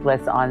Finding Your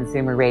Bliss on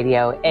Zoomer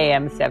Radio,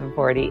 AM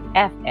 740,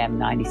 FM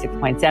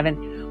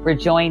 96.7. We're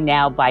joined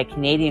now by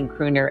Canadian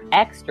crooner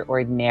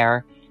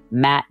extraordinaire,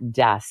 Matt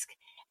Dusk.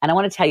 And I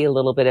want to tell you a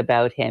little bit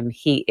about him.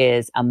 He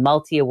is a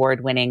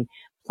multi-award winning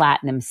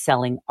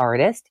platinum-selling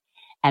artist.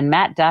 And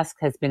Matt Dusk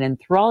has been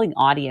enthralling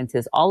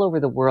audiences all over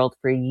the world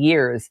for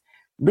years,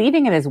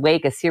 leaving in his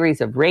wake a series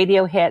of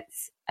radio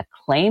hits,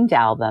 acclaimed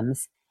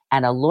albums,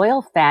 and a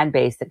loyal fan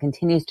base that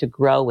continues to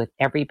grow with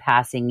every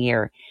passing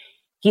year.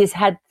 He has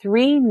had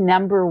 3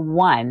 number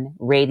 1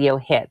 radio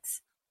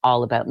hits,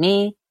 All About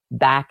Me,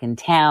 Back in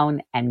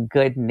Town, and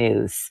Good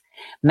News.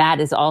 Matt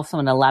is also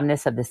an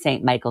alumnus of the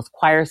St. Michael's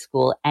Choir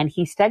School, and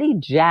he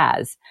studied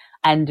jazz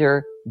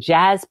under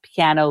jazz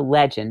piano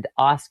legend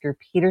Oscar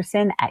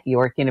Peterson at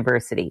York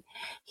University.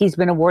 He's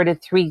been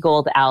awarded 3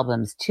 gold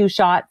albums, 2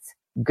 Shots,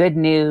 Good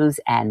News,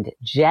 and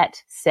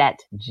Jet Set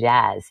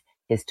Jazz,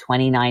 his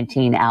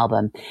 2019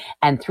 album,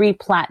 and 3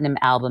 platinum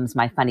albums,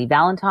 My Funny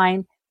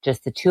Valentine,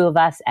 Just the Two of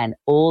Us, and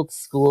Old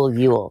School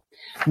Yule.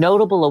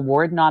 Notable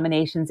award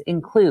nominations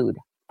include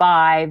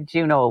 5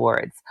 Juno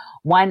Awards,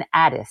 1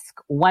 Adisk,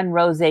 1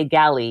 Rose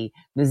Gali,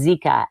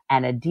 Muzika,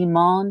 and a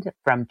Dimond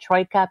from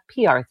Troika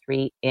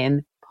PR3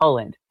 in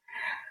Poland.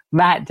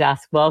 Matt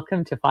Dusk,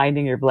 welcome to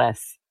Finding Your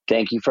Bliss.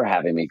 Thank you for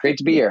having me. Great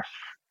to be here.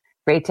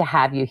 Great to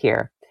have you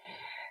here.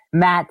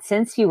 Matt,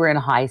 since you were in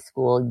high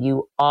school,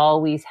 you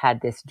always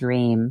had this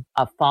dream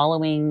of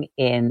following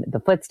in the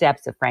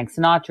footsteps of Frank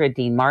Sinatra,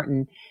 Dean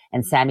Martin,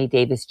 and Sammy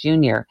Davis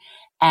Jr.,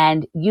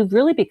 and you've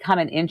really become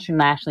an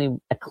internationally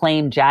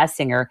acclaimed jazz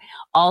singer,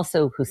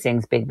 also who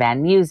sings big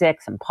band music,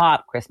 some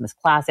pop, Christmas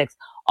classics,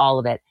 all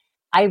of it.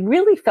 I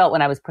really felt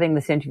when I was putting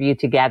this interview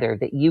together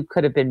that you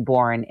could have been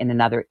born in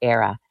another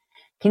era.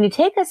 Can you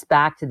take us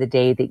back to the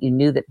day that you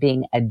knew that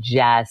being a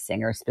jazz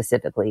singer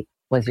specifically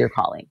was your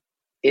calling?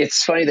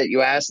 It's funny that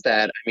you asked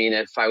that. I mean,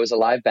 if I was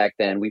alive back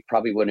then, we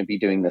probably wouldn't be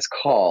doing this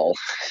call.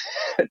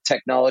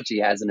 Technology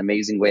has an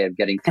amazing way of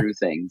getting through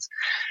things.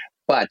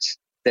 But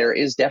there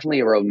is definitely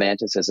a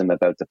romanticism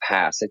about the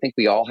past. I think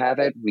we all have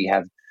it. We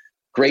have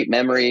great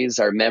memories.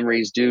 Our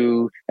memories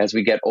do, as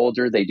we get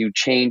older, they do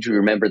change. We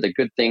remember the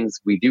good things.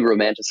 We do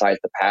romanticize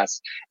the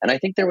past. And I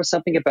think there was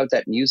something about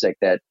that music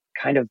that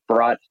kind of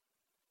brought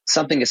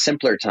something to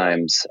simpler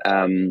times.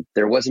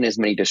 There wasn't as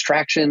many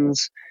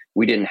distractions.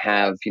 We didn't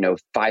have,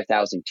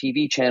 5,000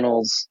 TV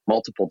channels,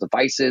 multiple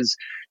devices.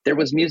 There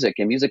was music,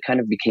 and music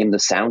kind of became the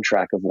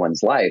soundtrack of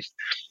one's life.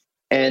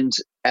 And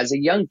as a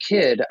young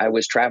kid, I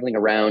was traveling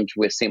around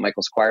with St.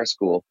 Michael's Choir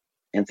School,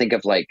 and think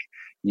of like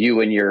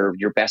you and your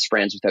best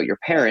friends without your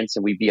parents,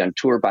 and we'd be on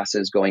tour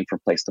buses going from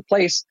place to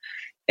place,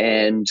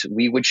 and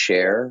we would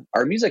share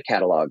our music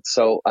catalog.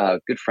 So a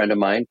good friend of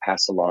mine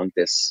passed along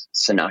this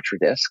Sinatra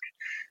disc,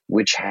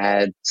 which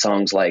had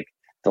songs like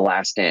The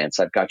Last Dance,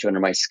 I've Got You Under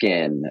My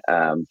Skin,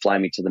 Fly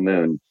Me to the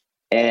Moon.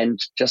 And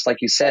just like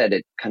you said,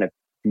 it kind of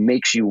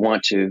makes you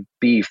want to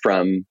be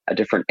from a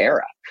different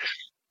era.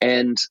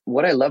 And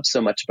what I loved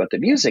so much about the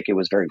music, it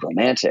was very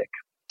romantic.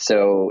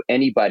 So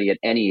anybody at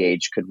any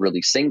age could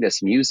really sing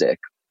this music,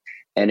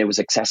 and it was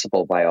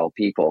accessible by all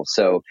people.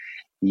 So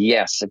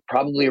yes,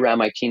 probably around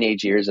my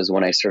teenage years is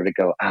when I started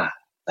to go,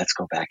 let's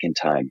go back in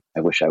time.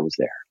 I wish I was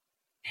there.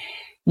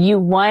 You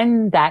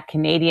won that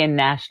Canadian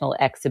National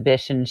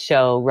Exhibition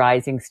show,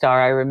 Rising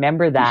Star. I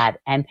remember that.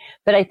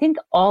 But I think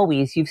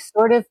always you've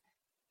sort of,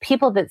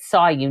 people that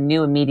saw you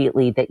knew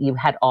immediately that you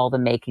had all the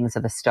makings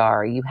of a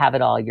star. You have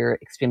it all. You're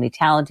extremely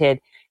talented.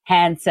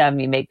 handsome,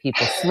 you make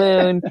people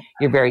swoon,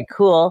 you're very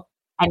cool,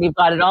 and you've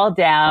got it all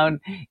down,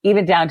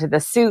 even down to the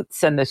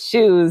suits and the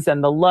shoes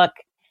and the look.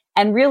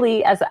 And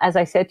really, as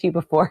I said to you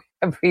before,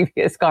 a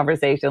previous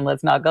conversation,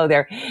 let's not go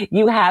there,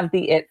 you have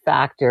the it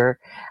factor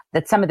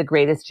that some of the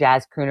greatest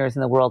jazz crooners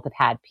in the world have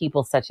had,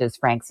 people such as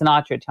Frank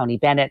Sinatra, Tony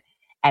Bennett,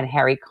 and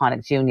Harry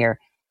Connick Jr.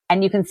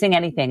 And you can sing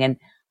anything. And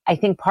I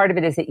think part of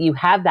it is that you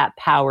have that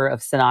power of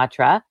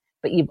Sinatra,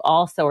 but you've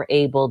also are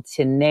able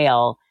to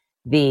nail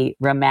the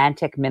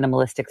romantic,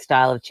 minimalistic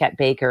style of Chet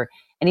Baker.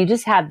 And you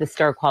just have the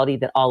star quality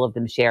that all of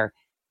them share.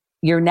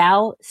 You're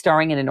now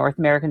starring in a North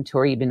American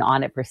tour. You've been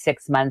on it for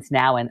 6 months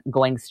now and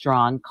going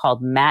strong,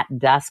 called Matt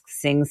Dusk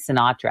Sings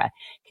Sinatra.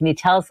 Can you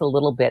tell us a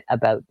little bit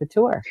about the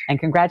tour? And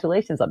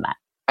congratulations on that.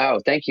 Oh,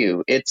 thank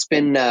you. It's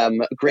been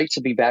great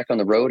to be back on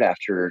the road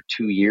after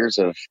 2 years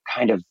of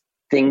kind of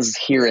things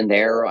here and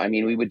there. I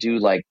mean, we would do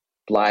like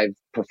live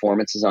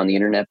performances on the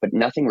internet, but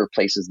nothing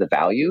replaces the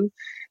value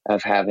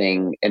of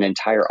having an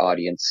entire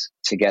audience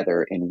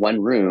together in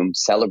one room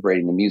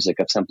celebrating the music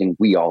of something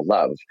we all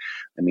love.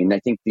 I mean, I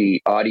think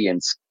the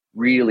audience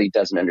really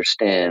doesn't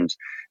understand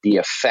the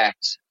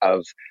effect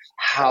of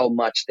how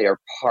much they are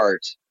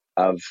part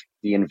of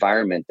the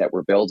environment that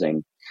we're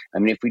building. I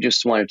mean, if we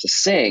just wanted to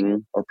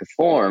sing or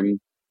perform,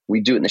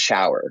 we do it in the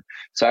shower.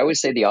 So I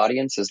always say the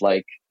audience is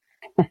like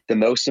the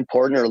most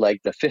important, or like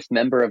the fifth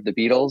member of the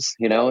Beatles.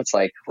 You know, it's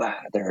like, wow,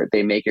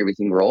 they make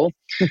everything roll.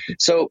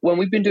 So when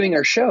we've been doing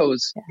our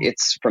shows,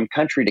 it's from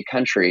country to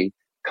country,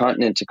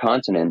 continent to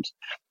continent.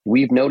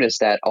 We've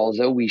noticed that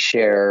although we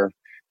share,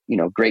 you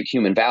know, great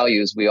human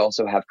values, we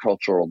also have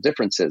cultural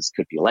differences.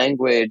 Could be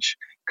language,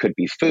 could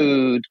be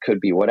food, could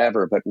be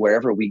whatever. But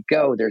wherever we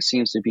go, there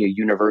seems to be a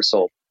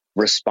universal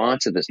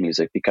response to this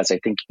music, because I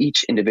think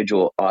each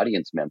individual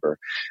audience member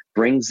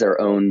brings their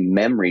own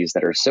memories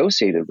that are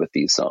associated with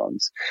these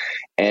songs.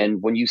 And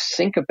when you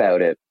think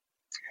about it,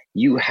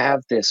 you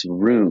have this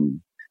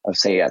room of,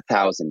 say,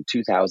 1,000,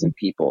 2,000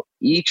 people.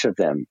 Each of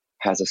them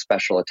has a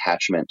special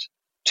attachment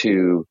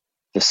to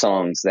the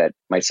songs that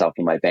myself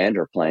and my band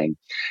are playing.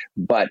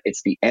 But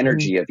it's the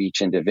energy of each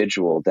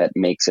individual that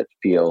makes it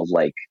feel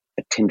like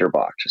a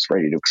tinderbox just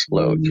ready to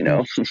explode, you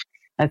know?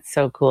 That's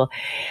so cool.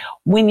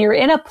 When you're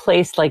in a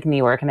place like New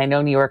York, and I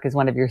know New York is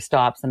one of your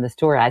stops on this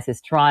tour, as is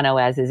Toronto,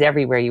 as is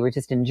everywhere. You were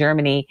just in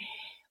Germany.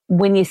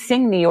 When you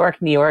sing New York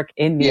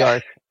in New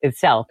York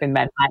itself, in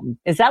Manhattan,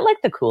 is that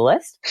like the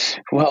coolest?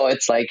 Well,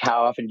 it's like,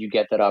 how often do you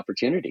get that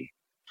opportunity?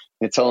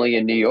 It's only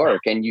in New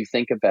York. And you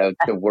think about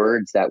the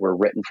words that were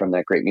written from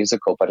that great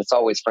musical, but it's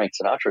always Frank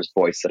Sinatra's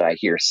voice that I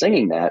hear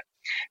singing that.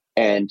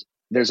 And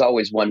there's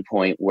always one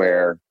point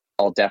where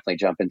I'll definitely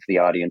jump into the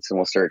audience and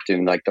we'll start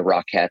doing like the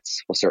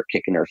Rockettes. We'll start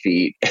kicking our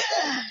feet.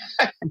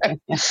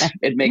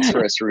 It makes for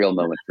a surreal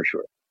moment for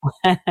sure.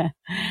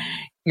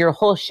 Your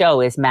whole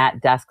show is Matt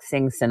Dusk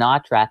Sings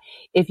Sinatra.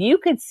 If you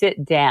could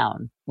sit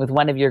down with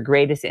one of your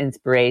greatest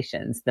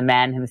inspirations, the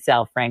man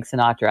himself, Frank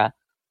Sinatra,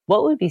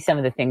 what would be some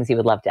of the things you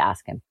would love to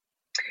ask him?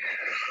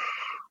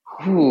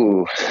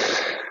 Ooh.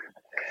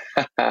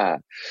 I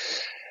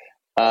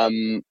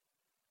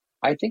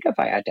think if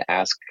I had to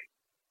ask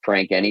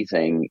Frank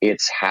anything,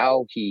 it's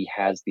how he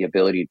has the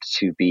ability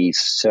to be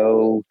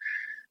so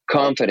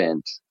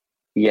confident,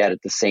 yet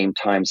at the same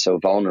time so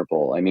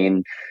vulnerable. I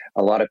mean,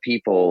 a lot of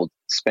people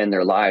spend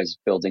their lives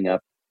building up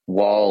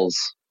walls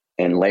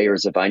and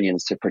layers of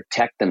onions to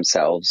protect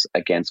themselves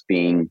against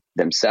being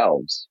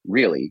themselves,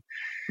 really,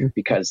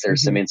 because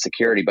there's some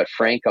insecurity. But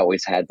Frank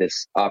always had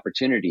this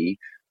opportunity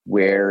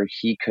where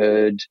he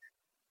could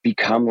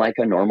become like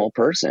a normal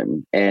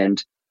person.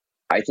 And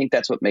I think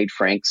that's what made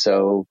Frank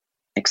so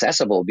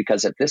accessible,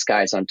 because if this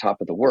guy's on top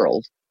of the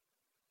world,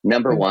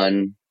 number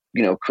one,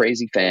 you know,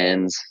 crazy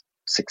fans,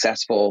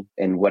 successful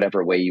in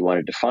whatever way you want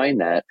to define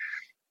that,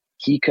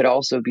 he could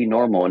also be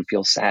normal and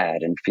feel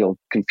sad and feel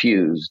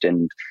confused.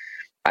 And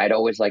I'd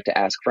always like to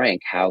ask Frank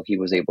how he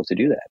was able to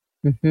do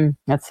that.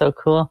 That's so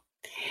cool.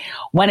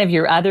 One of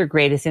your other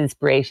greatest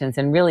inspirations,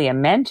 and really a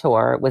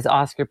mentor, was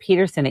Oscar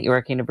Peterson at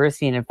York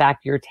University. And in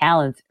fact, your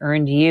talents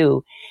earned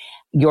you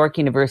York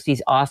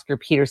University's Oscar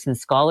Peterson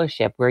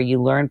Scholarship, where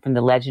you learned from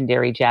the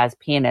legendary jazz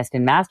pianist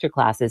in master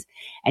classes,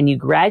 and you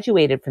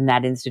graduated from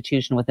that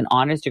institution with an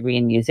honors degree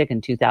in music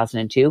in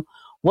 2002.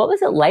 What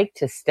was it like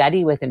to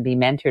study with and be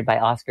mentored by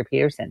Oscar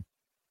Peterson?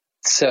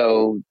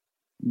 So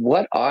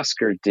what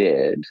Oscar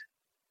did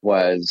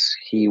was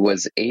he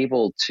was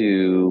able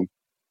to,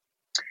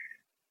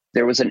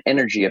 there was an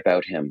energy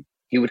about him.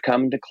 He would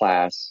come to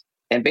class,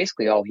 and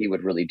basically all he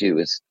would really do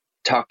is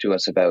talk to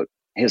us about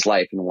his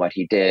life and what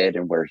he did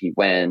and where he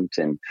went.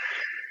 And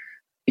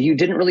you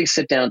didn't really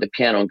sit down at the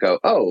piano and go,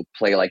 oh,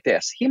 play like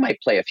this. He might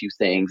play a few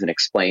things and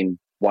explain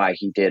why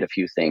he did a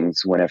few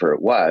things whenever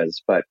it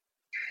was, but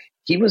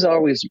he was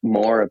always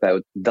more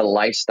about the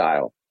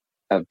lifestyle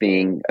of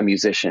being a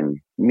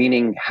musician,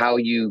 meaning how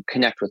you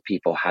connect with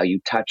people, how you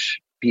touch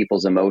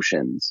people's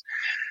emotions,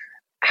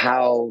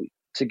 how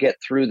to get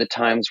through the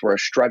times where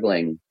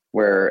struggling,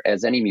 where,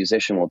 as any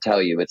musician will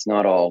tell you, it's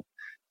not all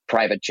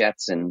private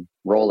jets and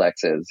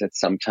Rolexes. It's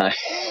sometimes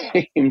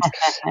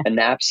a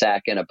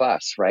knapsack and a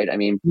bus, right? I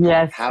mean,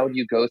 Yes. how do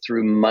you go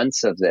through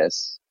months of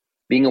this,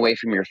 being away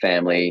from your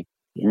family,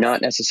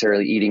 not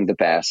necessarily eating the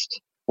best,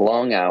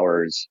 long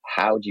hours?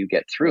 How do you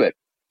get through it?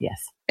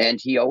 Yes. And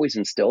he always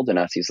instilled in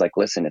us, he's like,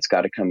 listen, it's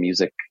got to come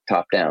music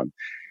top down.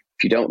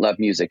 If you don't love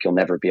music, you'll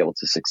never be able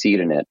to succeed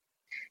in it.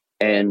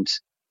 And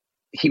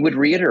he would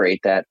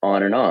reiterate that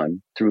on and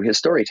on through his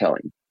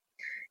storytelling.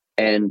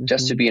 And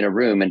just to be in a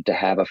room and to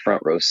have a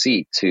front row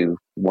seat to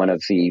one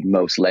of the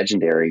most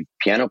legendary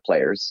piano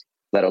players,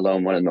 let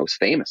alone one of the most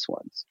famous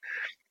ones,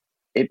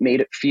 it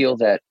made it feel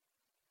that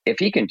if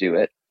he can do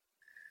it,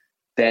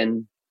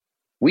 then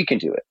we can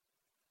do it.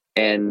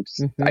 And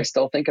I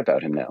still think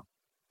about him now.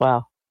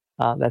 Wow.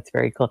 Oh, that's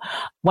very cool.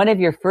 One of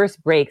your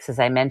first breaks, as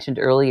I mentioned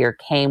earlier,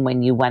 came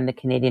when you won the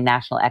Canadian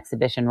National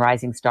Exhibition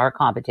Rising Star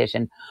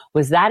competition.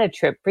 Was that a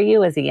trip for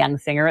you as a young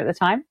singer at the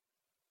time?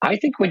 I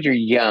think when you're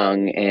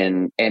young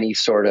and any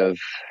sort of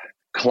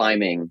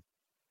climbing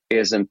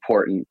is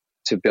important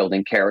to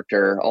building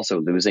character.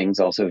 Also losing is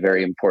also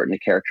very important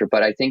to character.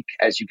 But I think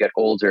as you get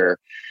older,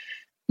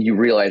 you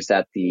realize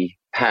that the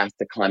path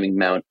to climbing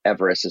Mount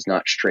Everest is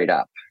not straight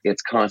up.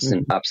 It's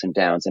constant ups and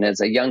downs. And as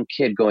a young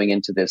kid going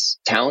into this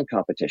talent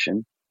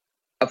competition,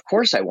 of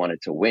course I wanted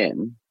to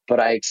win, but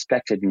I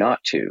expected not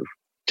to,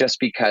 just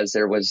because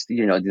there was,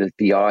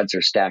 the odds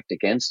are stacked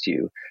against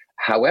you.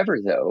 However,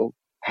 though,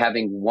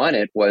 having won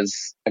it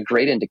was a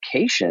great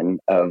indication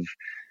of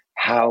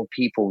how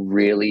people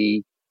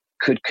really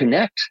could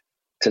connect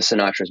to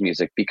Sinatra's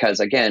music. Because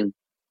again,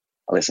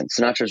 listen,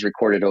 Sinatra's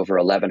recorded over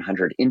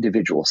 1,100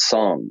 individual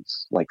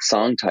songs, like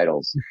song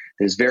titles.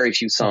 There's very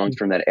few songs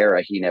from that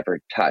era he never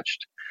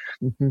touched.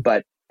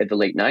 But in the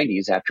late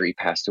 90s, after he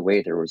passed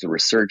away, there was a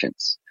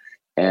resurgence.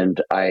 And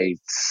I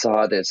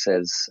saw this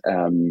as, I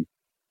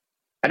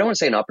don't want to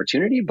say an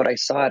opportunity, but I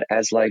saw it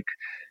as like,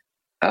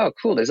 oh,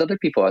 cool, there's other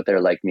people out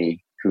there like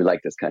me who like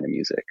this kind of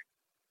music.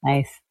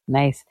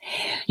 Nice.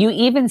 You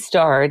even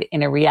starred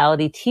in a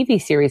reality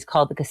TV series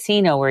called The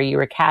Casino, where you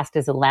were cast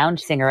as a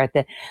lounge singer at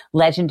the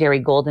legendary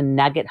Golden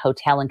Nugget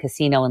Hotel and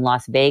Casino in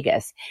Las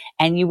Vegas.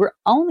 And you were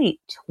only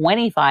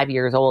 25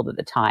 years old at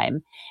the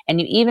time. And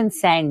you even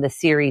sang the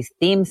series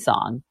theme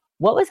song.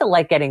 What was it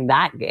like getting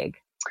that gig?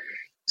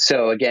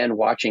 So again,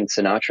 watching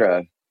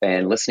Sinatra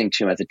and listening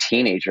to him as a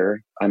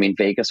teenager, I mean,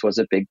 Vegas was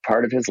a big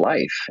part of his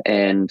life.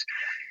 And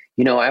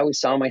I always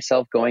saw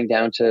myself going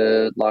down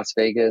to Las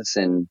Vegas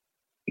and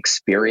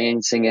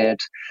experiencing it,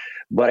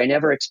 but I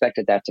never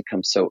expected that to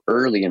come so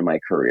early in my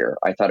career.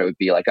 I thought it would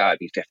be like, I'd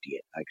be 50.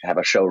 I could have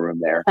a showroom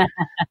there.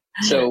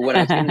 So when I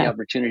was given the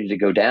opportunity to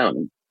go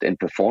down and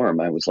perform,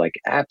 I was like,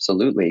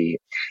 absolutely.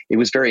 It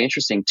was very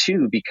interesting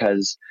too,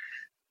 because,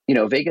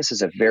 Vegas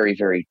is a very,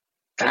 very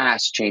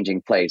fast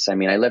changing place. I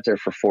mean, I lived there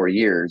for 4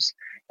 years,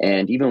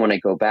 and even when I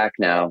go back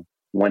now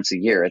once a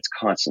year, it's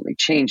constantly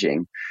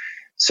changing.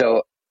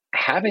 So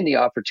having the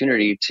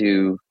opportunity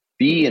to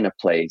be in a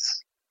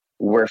place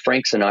where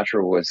Frank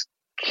Sinatra was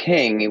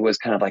king, it was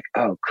kind of like,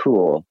 oh,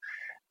 cool.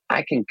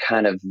 I can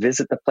kind of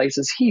visit the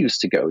places he used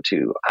to go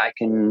to. I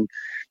can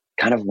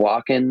kind of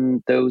walk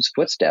in those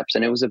footsteps.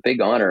 And it was a big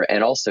honor.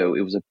 And also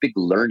it was a big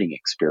learning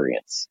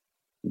experience.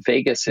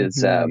 Vegas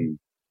is,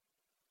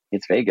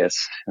 it's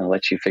Vegas. I'll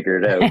let you figure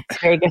it out.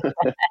 It's Vegas.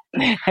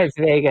 It's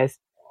Vegas.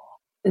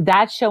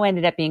 That show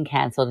ended up being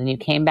canceled, and you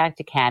came back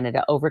to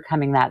Canada,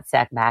 overcoming that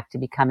setback to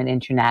become an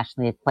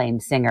internationally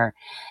acclaimed singer.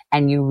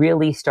 And you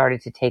really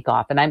started to take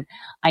off. And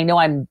I know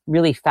I'm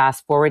really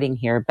fast forwarding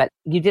here, but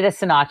you did a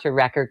Sinatra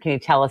record. Can you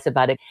tell us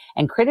about it?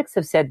 And critics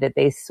have said that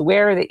they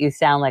swear that you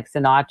sound like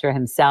Sinatra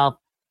himself.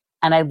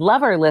 And I'd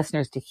love our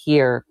listeners to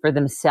hear for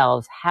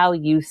themselves how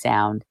you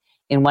sound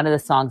in one of the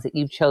songs that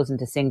you've chosen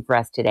to sing for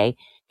us today.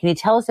 Can you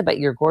tell us about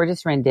your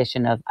gorgeous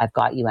rendition of I've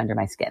Got You Under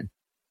My Skin?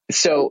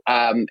 So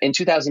in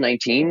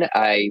 2019,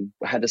 I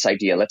had this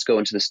idea, let's go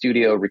into the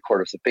studio,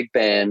 record with a big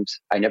band.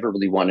 I never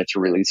really wanted to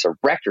release a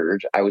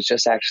record. I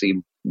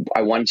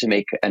wanted to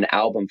make an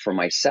album for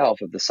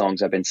myself of the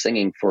songs I've been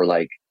singing for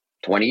like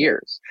 20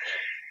 years.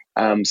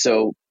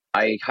 So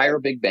I hire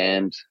a big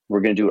band.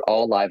 We're going to do it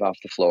all live off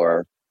the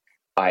floor.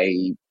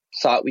 I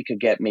thought we could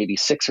get maybe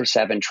 6 or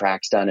 7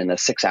 tracks done in the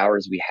 6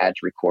 hours we had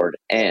to record.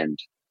 And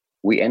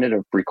we ended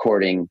up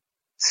recording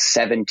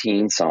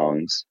 17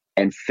 songs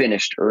and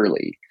finished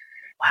early.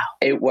 Wow.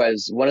 It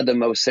was one of the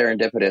most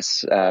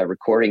serendipitous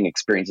recording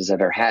experiences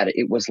I've ever had.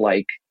 It was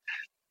like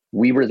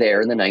we were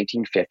there in the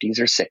 1950s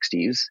or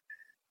 60s,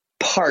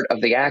 part of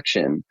the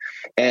action.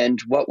 And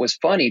what was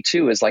funny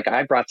too is like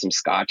I brought some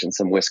scotch and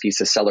some whiskeys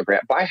to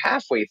celebrate. By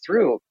halfway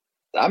through,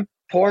 I'm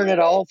pouring it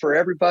all for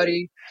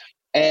everybody.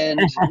 And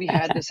we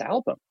had this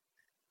album,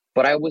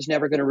 but I was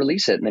never going to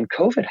release it. And then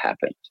COVID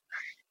happened.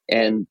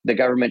 And the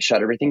government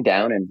shut everything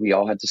down and we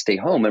all had to stay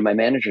home. And my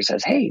manager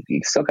says, hey,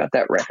 you still got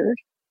that record?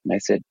 And I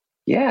said,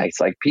 yeah. It's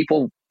like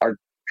people are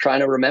trying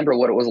to remember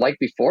what it was like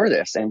before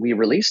this. And we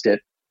released it.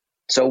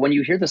 So when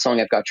you hear the song,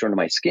 I've Got You Under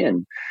My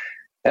Skin,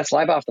 that's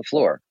live off the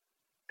floor.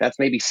 That's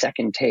maybe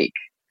second take.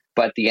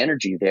 But the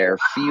energy there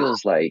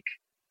feels like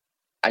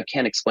I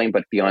can't explain,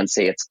 but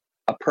Beyonce, it's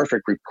a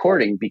perfect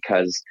recording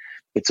because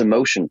it's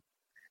emotion.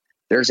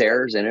 There's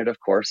errors in it, of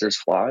course, there's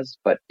flaws,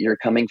 but you're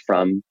coming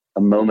from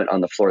a moment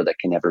on the floor that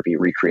can never be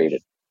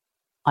recreated.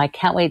 I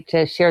can't wait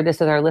to share this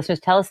with our listeners.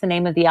 Tell us the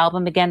name of the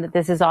album again that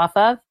this is off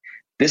of.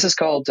 This is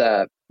called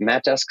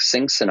Matt Dusk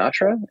Sings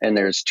Sinatra, and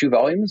there's 2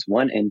 volumes,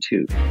 1 and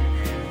 2.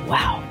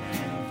 Wow.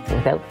 So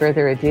without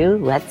further ado,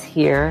 let's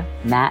hear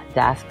Matt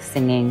Dusk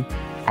singing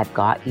I've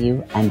Got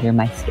You Under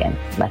My Skin.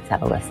 Let's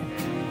have a listen.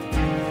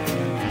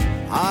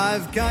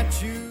 I've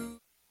got you.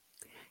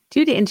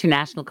 Due to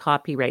international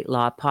copyright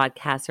law,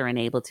 podcasts are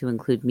unable to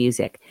include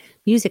music.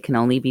 Music can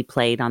only be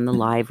played on the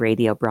live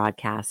radio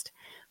broadcast.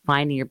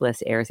 Finding Your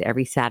Bliss airs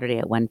every Saturday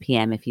at 1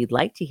 p.m. If you'd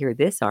like to hear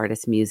this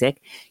artist's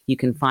music, you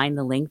can find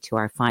the link to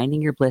our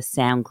Finding Your Bliss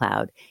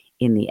SoundCloud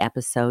in the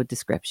episode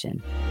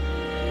description.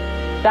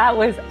 That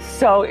was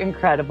so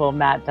incredible,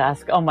 Matt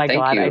Dusk. Oh my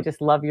God, you. I just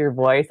love your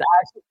voice.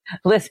 I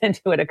listened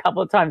to it a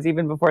couple of times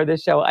even before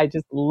this show. I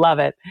just love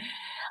it.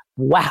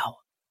 Wow.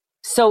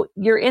 So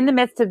you're in the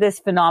midst of this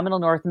phenomenal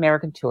North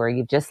American tour.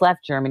 You've just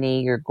left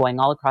Germany. You're going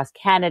all across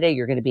Canada.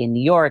 You're going to be in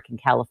New York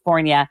and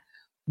California.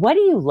 What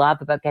do you love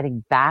about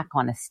getting back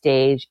on a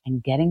stage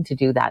and getting to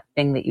do that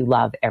thing that you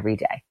love every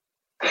day?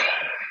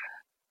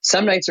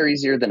 Some nights are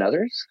easier than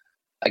others.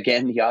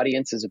 Again, the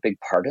audience is a big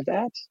part of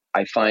that.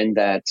 I find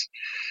that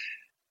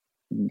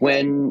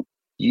when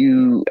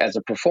you, as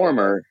a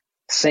performer,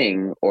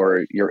 sing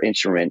or your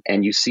instrument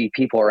and you see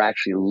people are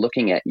actually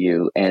looking at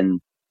you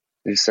and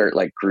they start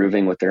like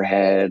grooving with their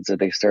heads or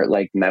they start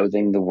like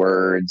mouthing the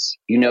words,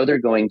 you know they're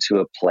going to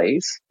a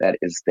place that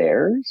is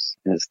theirs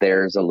and is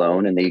theirs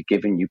alone, and they've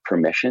given you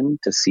permission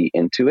to see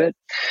into it.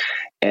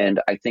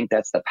 And I think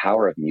that's the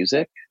power of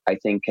music. I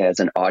think as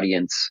an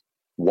audience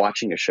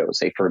watching a show,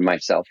 say for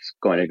myself,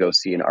 going to go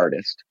see an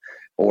artist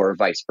or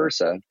vice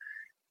versa,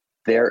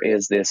 there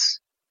is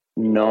this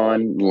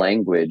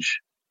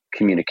non-language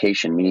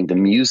communication, meaning the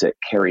music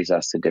carries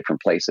us to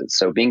different places.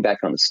 So being back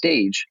on the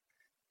stage,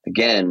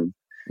 again,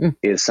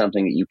 is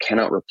something that you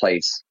cannot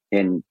replace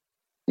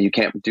you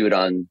can't do it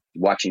on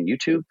watching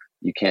YouTube.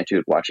 You can't do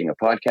it watching a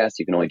podcast.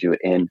 You can only do it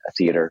in a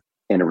theater,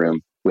 in a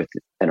room with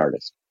an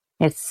artist.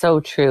 It's so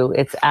true.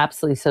 It's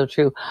absolutely so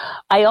true.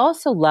 I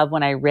also love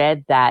when I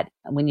read that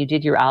when you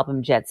did your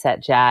album, Jet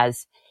Set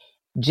Jazz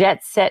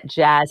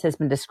has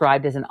been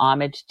described as an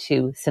homage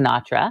to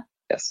Sinatra.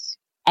 Yes.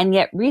 And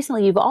yet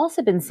recently you've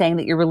also been saying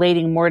that you're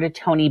relating more to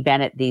Tony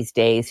Bennett these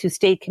days, who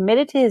stayed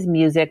committed to his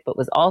music, but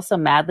was also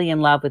madly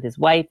in love with his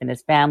wife and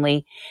his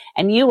family.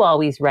 And you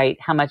always write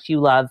how much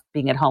you love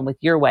being at home with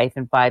your wife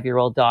and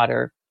 5-year-old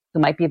daughter, who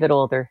might be a bit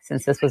older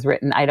since this was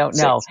written. I don't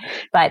know.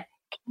 But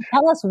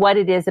tell us what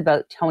it is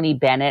about Tony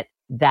Bennett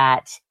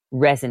that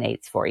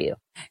resonates for you.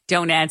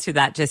 Don't answer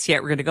that just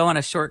yet. We're going to go on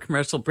a short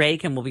commercial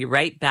break and we'll be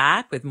right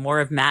back with more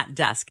of Matt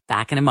Dusk.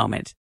 Back in a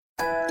moment.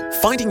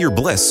 Finding Your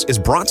Bliss is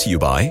brought to you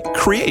by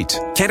Create,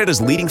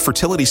 Canada's leading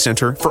fertility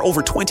centre for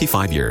over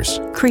 25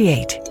 years.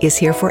 Create is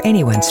here for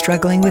anyone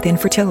struggling with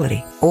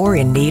infertility or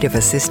in need of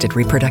assisted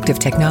reproductive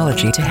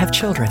technology to have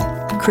children.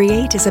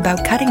 Create is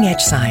about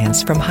cutting-edge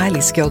science from highly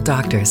skilled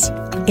doctors.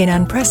 In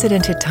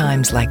unprecedented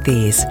times like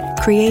these,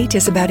 Create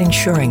is about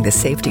ensuring the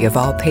safety of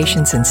all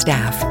patients and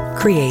staff.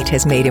 Create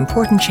has made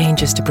important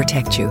changes to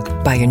protect you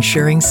by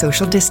ensuring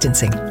social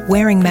distancing,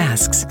 wearing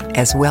masks,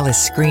 as well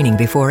as screening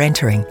before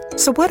entering.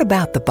 So what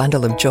about the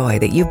bundle of joy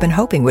that you've been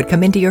hoping would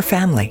come into your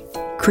family?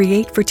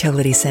 Create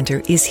Fertility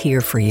Center is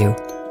here for you.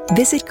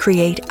 Visit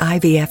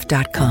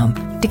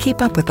CreateIVF.com to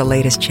keep up with the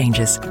latest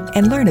changes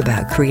and learn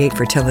about Create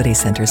Fertility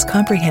Center's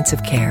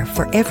comprehensive care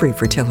for every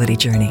fertility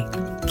journey.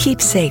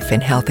 Keep safe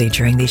and healthy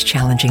during these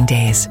challenging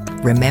days,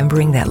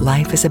 remembering that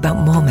life is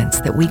about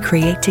moments that we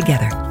create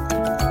together.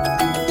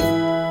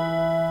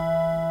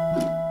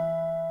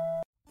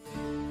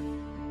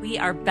 We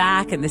are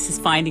back, and this is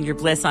Finding Your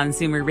Bliss on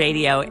Zoomer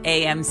Radio,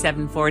 AM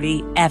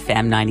 740,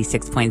 FM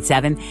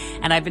 96.7.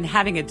 And I've been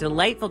having a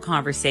delightful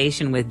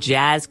conversation with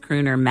jazz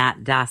crooner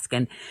Matt Dusk.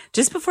 And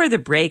just before the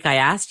break, I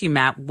asked you,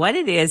 Matt, what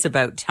it is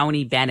about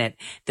Tony Bennett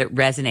that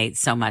resonates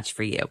so much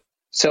for you.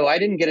 So I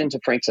didn't get into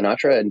Frank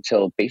Sinatra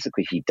until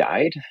basically he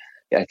died.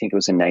 I think it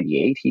was in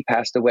 98 he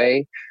passed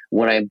away.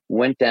 When I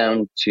went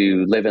down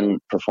to live and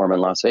perform in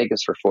Las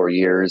Vegas for 4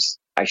 years,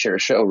 I shared a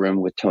showroom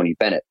with Tony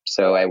Bennett.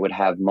 So I would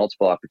have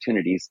multiple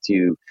opportunities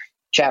to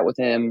chat with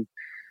him,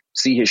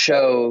 see his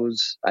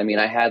shows. I mean,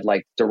 I had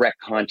like direct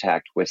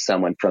contact with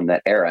someone from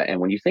that era. And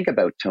when you think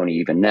about Tony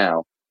even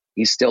now,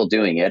 he's still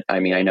doing it. I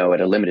mean, I know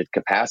at a limited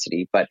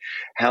capacity, but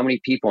how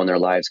many people in their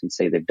lives can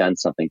say they've done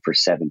something for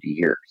 70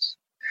 years?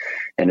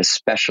 And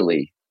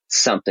especially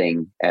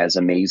something as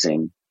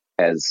amazing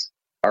as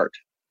art.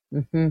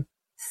 Mm-hmm.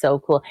 So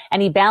cool.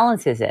 And he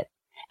balances it.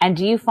 And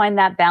do you find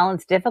that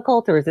balance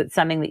difficult, or is it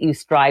something that you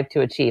strive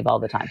to achieve all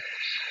the time?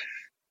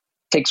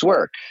 Takes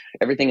work.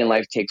 Everything in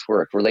life takes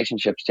work.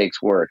 Relationships takes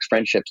work.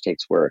 Friendships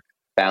takes work.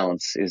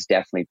 Balance is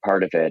definitely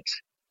part of it.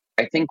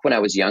 I think when I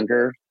was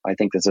younger, I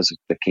think this is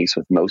the case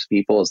with most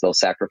people, is they'll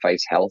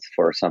sacrifice health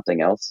for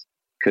something else.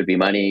 Could be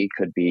money,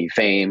 could be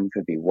fame,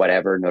 could be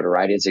whatever,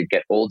 notoriety. As you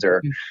get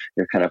older,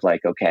 you're kind of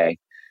like, okay,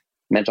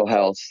 mental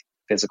health,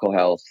 physical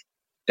health,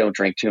 don't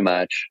drink too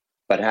much,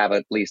 but have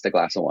at least a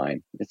glass of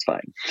wine. It's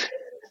fine.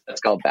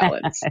 That's called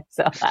balance.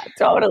 So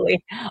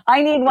totally.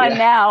 I need one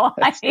now.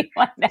 I need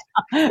one now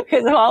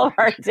because of all of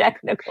our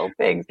technical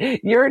things.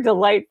 You're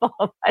delightful.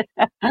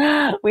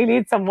 But we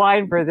need some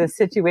wine for this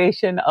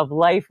situation of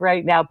life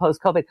right now,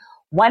 post-COVID.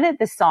 One of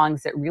the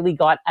songs that really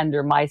got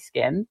under my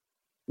skin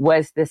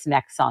was this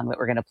next song that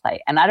we're going to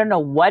play. And I don't know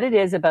what it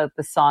is about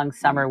the song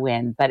Summer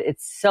Wind, but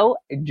it's so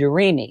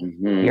dreamy,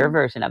 your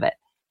version of it.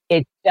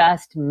 It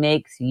just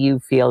makes you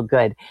feel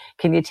good.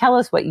 Can you tell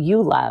us what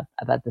you love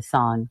about the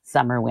song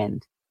Summer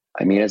Wind?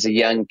 I mean, as a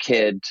young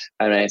kid,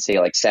 I'd say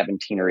like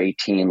 17 or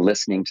 18,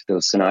 listening to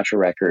those Sinatra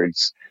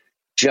records,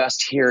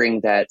 just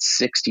hearing that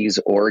 60s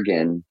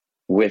organ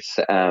with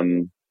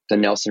the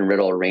Nelson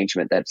Riddle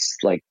arrangement, that's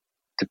like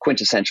the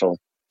quintessential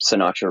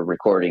Sinatra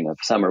recording of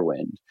Summer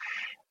Wind.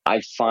 I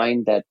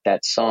find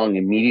that song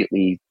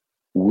immediately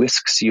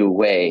whisks you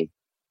away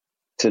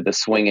to the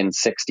swinging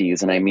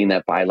 60s. And I mean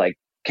that by like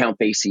Count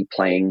Basie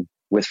playing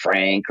with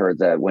Frank, or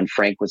when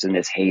Frank was in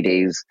his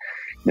heydays,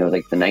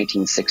 like the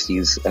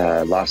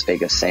 1960s Las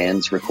Vegas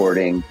Sands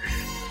recording.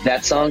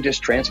 That song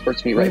just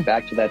transports me right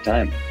back to that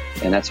time.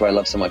 And that's what I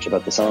love so much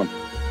about the song.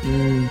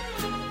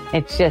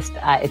 It's just,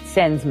 it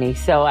sends me.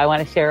 So I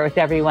want to share it with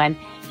everyone.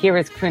 Here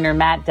is crooner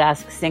Matt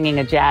Dusk singing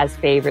a jazz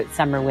favorite,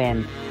 Summer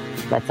Wind.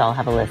 Let's all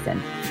have a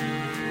listen.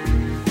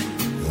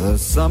 The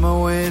summer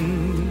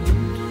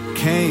wind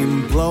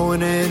came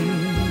blowing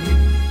in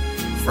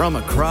from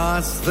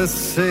across the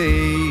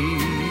sea.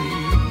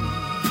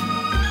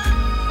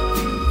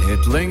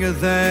 It lingered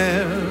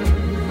there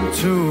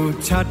to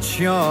touch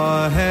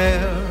your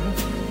hair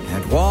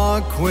and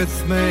walk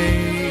with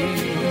me.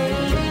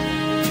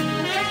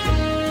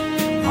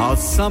 All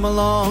summer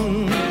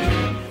long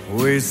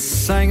we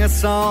sang a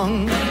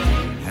song,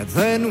 and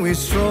then we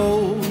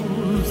strolled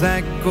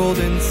that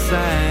golden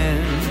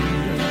sand.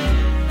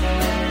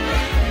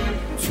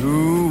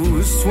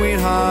 Two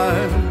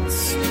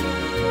sweethearts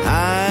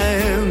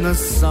and the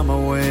summer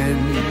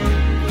wind,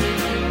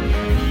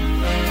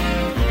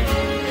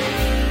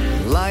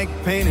 like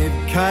painted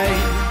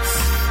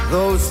kites,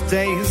 those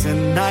days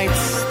and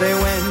nights they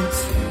went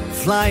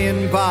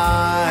flying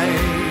by.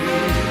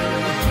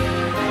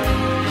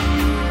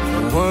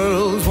 The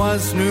world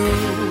was new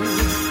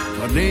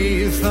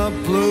beneath a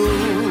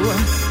blue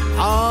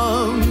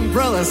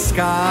umbrella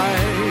sky.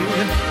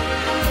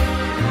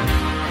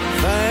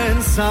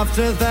 Then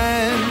softer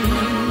than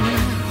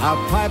a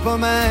piper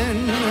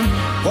man,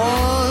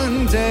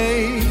 one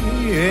day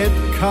it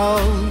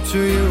called to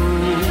you.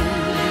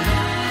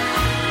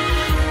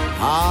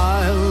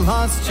 I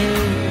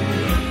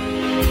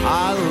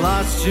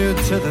lost you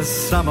to the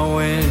summer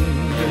wind.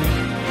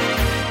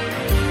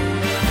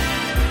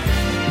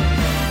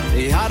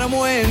 The autumn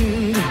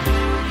wind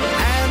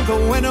and the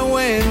winter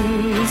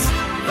winds,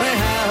 they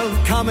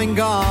have come and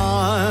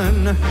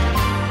gone.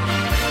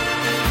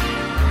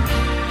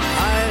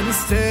 And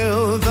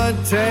still the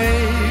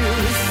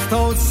days,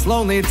 those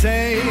lonely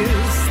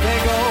days, they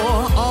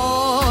go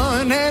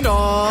on and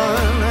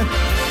on.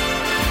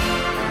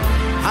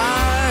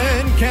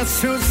 And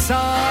guess who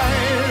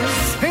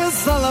sighs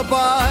his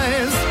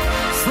lullabies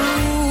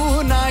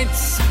through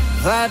nights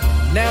that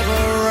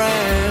never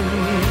end?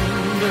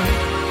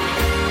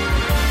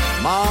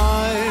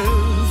 My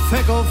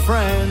fickle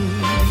friend,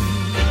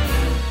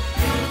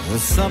 the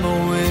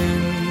summer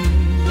wind.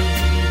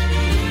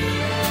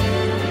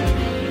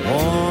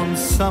 Warm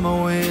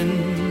summer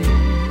wind,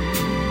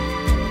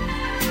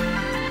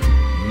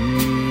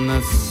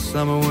 the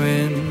summer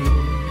wind,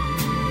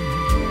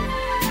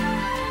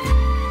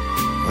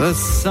 the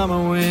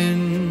summer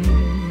wind.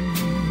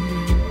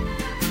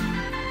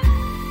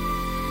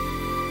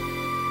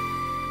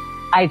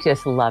 I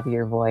just love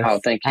your voice. Oh,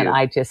 thank you. And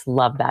I just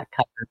love that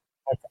cover.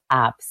 It's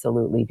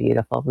absolutely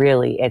beautiful.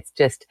 Really, it's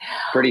just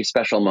pretty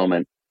special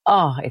moment.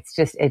 Oh,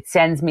 it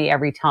sends me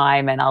every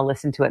time, and I'll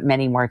listen to it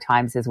many more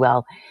times as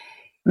well.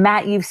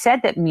 Matt, you've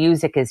said that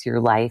music is your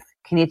life.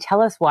 Can you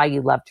tell us why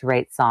you love to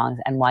write songs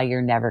and why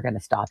you're never going to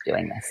stop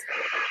doing this?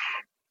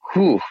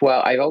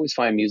 Well, I always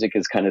find music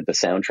is kind of the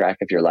soundtrack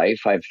of your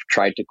life. I've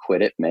tried to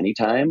quit it many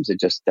times.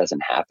 It just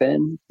doesn't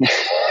happen.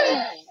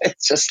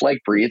 It's just like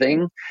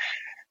breathing.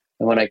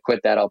 And when I quit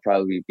that, I'll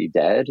probably be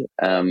dead.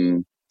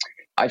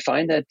 I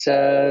find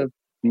that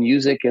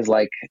music is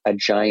like a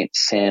giant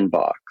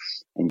sandbox,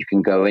 and you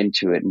can go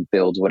into it and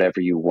build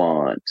whatever you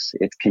want.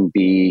 It can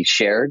be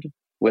shared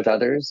with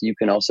others. You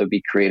can also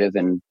be creative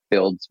and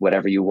build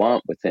whatever you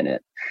want within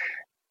it.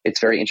 It's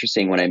very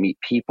interesting when I meet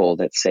people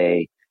that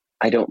say,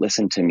 I don't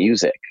listen to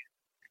music.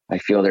 I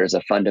feel there's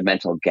a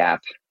fundamental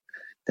gap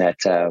that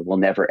we'll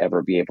never,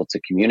 ever be able to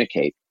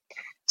communicate.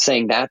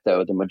 Saying that,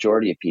 though, the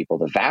majority of people,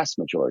 the vast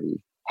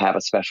majority, have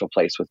a special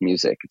place with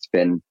music. It's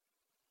been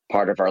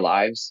part of our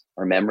lives,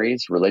 our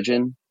memories,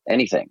 religion,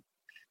 anything.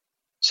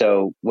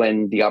 So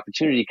when the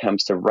opportunity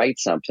comes to write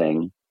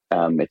something,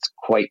 it's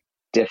quite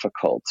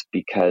difficult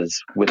because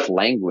with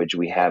language,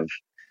 we have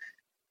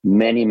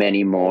many,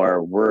 many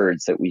more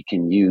words that we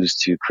can use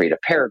to create a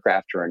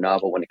paragraph or a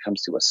novel. When it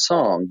comes to a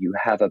song, you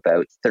have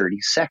about 30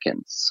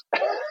 seconds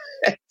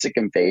to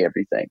convey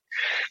everything.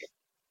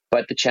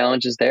 But the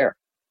challenge is there,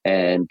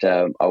 and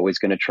always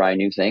going to try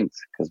new things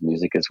because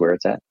music is where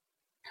it's at.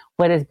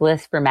 What is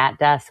bliss for Matt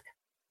Dusk?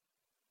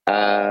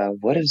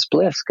 What is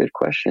bliss? Good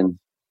question.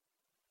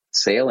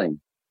 Sailing.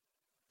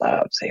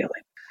 Love sailing.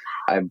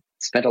 I've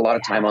spent a lot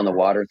of time on the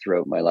water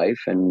throughout my life,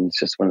 and it's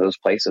just one of those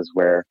places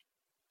where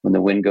when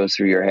the wind goes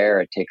through your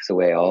hair, it takes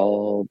away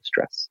all the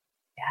stress.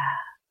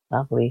 Yeah,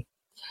 lovely.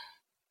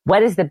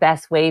 What is the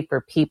best way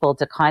for people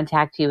to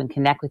contact you and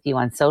connect with you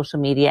on social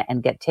media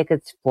and get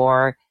tickets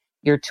for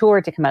your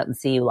tour to come out and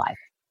see you live?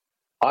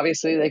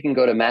 Obviously, they can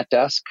go to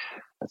mattdusk,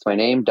 that's my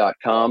name,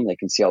 .com. They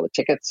can see all the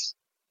tickets.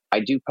 I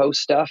do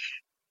post stuff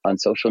on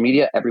social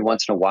media every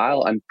once in a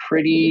while. I'm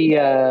pretty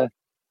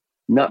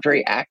not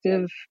very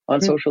active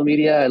on social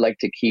media. I like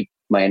to keep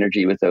my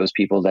energy with those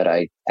people that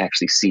I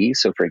actually see.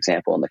 So, for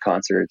example, in the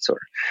concerts,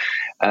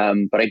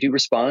 but I do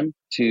respond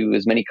to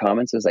as many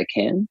comments as I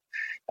can.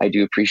 I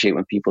do appreciate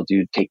when people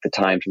do take the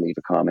time to leave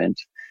a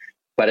comment.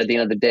 But at the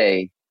end of the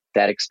day,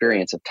 that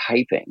experience of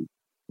typing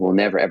will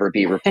never, ever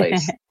be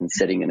replaced in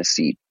sitting in a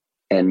seat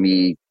and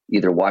me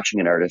either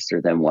watching an artist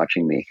or them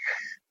watching me.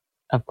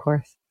 Of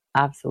course.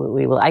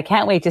 Absolutely. Well, I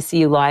can't wait to see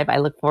you live. I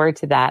look forward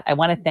to that. I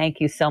want to thank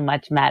you so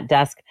much, Matt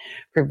Dusk,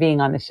 for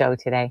being on the show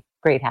today.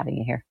 Great having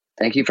you here.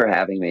 Thank you for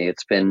having me.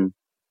 It's been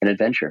an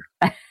adventure.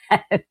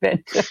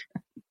 Adventure.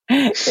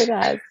 It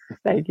has.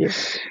 Thank you.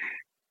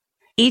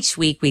 Each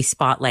week, we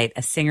spotlight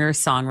a singer,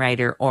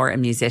 songwriter, or a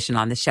musician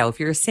on the show. If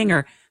you're a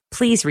singer,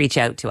 please reach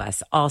out to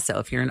us. Also,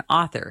 if you're an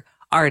author,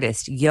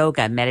 artist,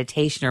 yoga,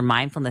 meditation, or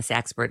mindfulness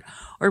expert,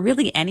 or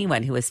really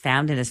anyone who has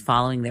found and is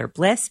following their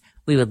bliss,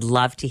 we would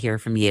love to hear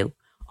from you.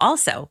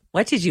 Also,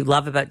 what did you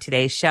love about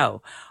today's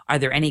show? Are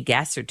there any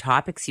guests or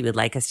topics you would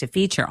like us to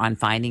feature on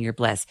Finding Your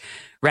Bliss?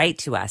 Write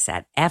to us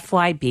at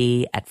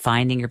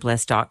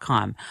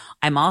fyb@findingyourbliss.com.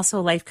 I'm also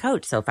a life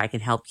coach, so if I can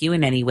help you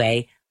in any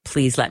way,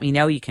 please let me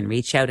know. You can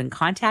reach out and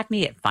contact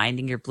me at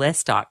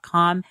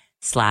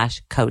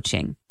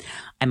findingyourbliss.com/coaching.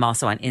 I'm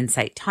also on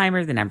Insight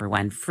Timer, the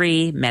 #1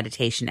 free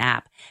meditation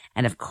app.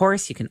 And of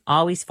course, you can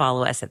always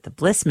follow us at the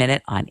Bliss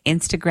Minute on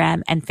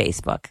Instagram and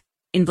Facebook.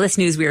 In Bliss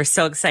News, we are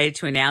so excited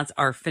to announce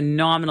our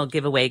phenomenal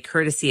giveaway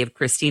courtesy of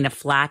Christina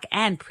Flack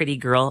and Pretty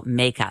Girl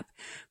Makeup.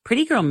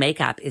 Pretty Girl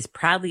Makeup is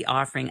proudly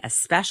offering a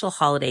special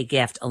holiday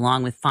gift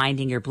along with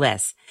Finding Your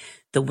Bliss.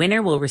 The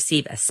winner will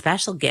receive a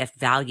special gift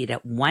valued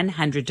at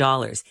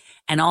 $100.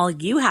 And all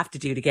you have to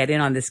do to get in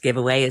on this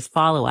giveaway is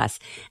follow us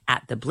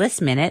at the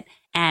Bliss Minute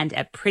and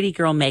at Pretty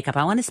Girl Makeup.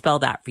 I want to spell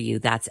that for you.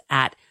 That's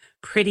at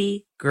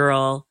Pretty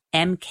Girl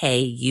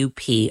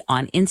MKUP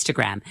on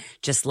Instagram.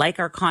 Just like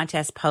our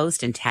contest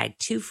post and tag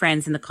 2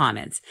 friends in the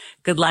comments.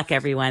 Good luck,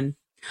 everyone.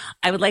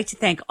 I would like to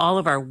thank all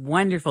of our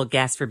wonderful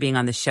guests for being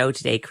on the show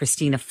today,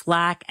 Christina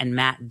Flack and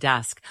Matt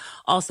Dusk.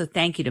 Also,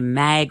 thank you to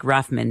Mag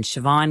Ruffman,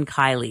 Siobhan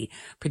Kiley,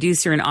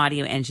 producer and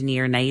audio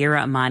engineer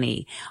Naira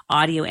Amani,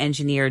 audio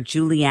engineer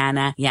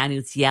Juliana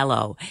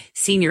Yanuziello,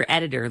 senior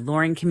editor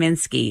Lauren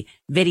Kaminsky,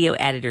 video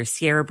editor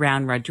Sierra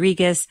Brown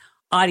Rodriguez,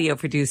 audio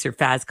producer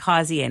Faz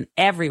Kazi, and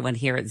everyone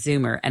here at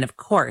Zoomer. And of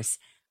course,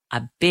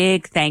 a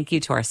big thank you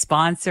to our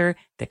sponsor,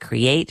 the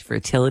Create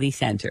Fertility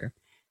Center.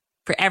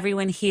 For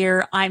everyone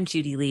here, I'm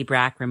Judy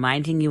Librach,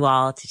 reminding you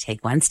all to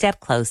take one step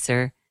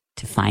closer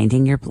to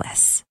finding your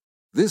bliss.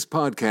 This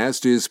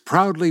podcast is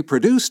proudly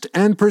produced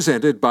and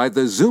presented by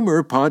the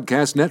Zoomer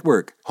Podcast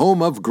Network,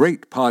 home of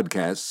great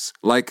podcasts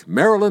like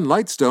Marilyn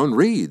Lightstone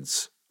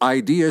Reads,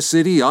 Idea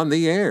City on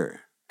the Air,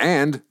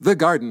 and The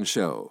Garden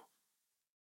Show.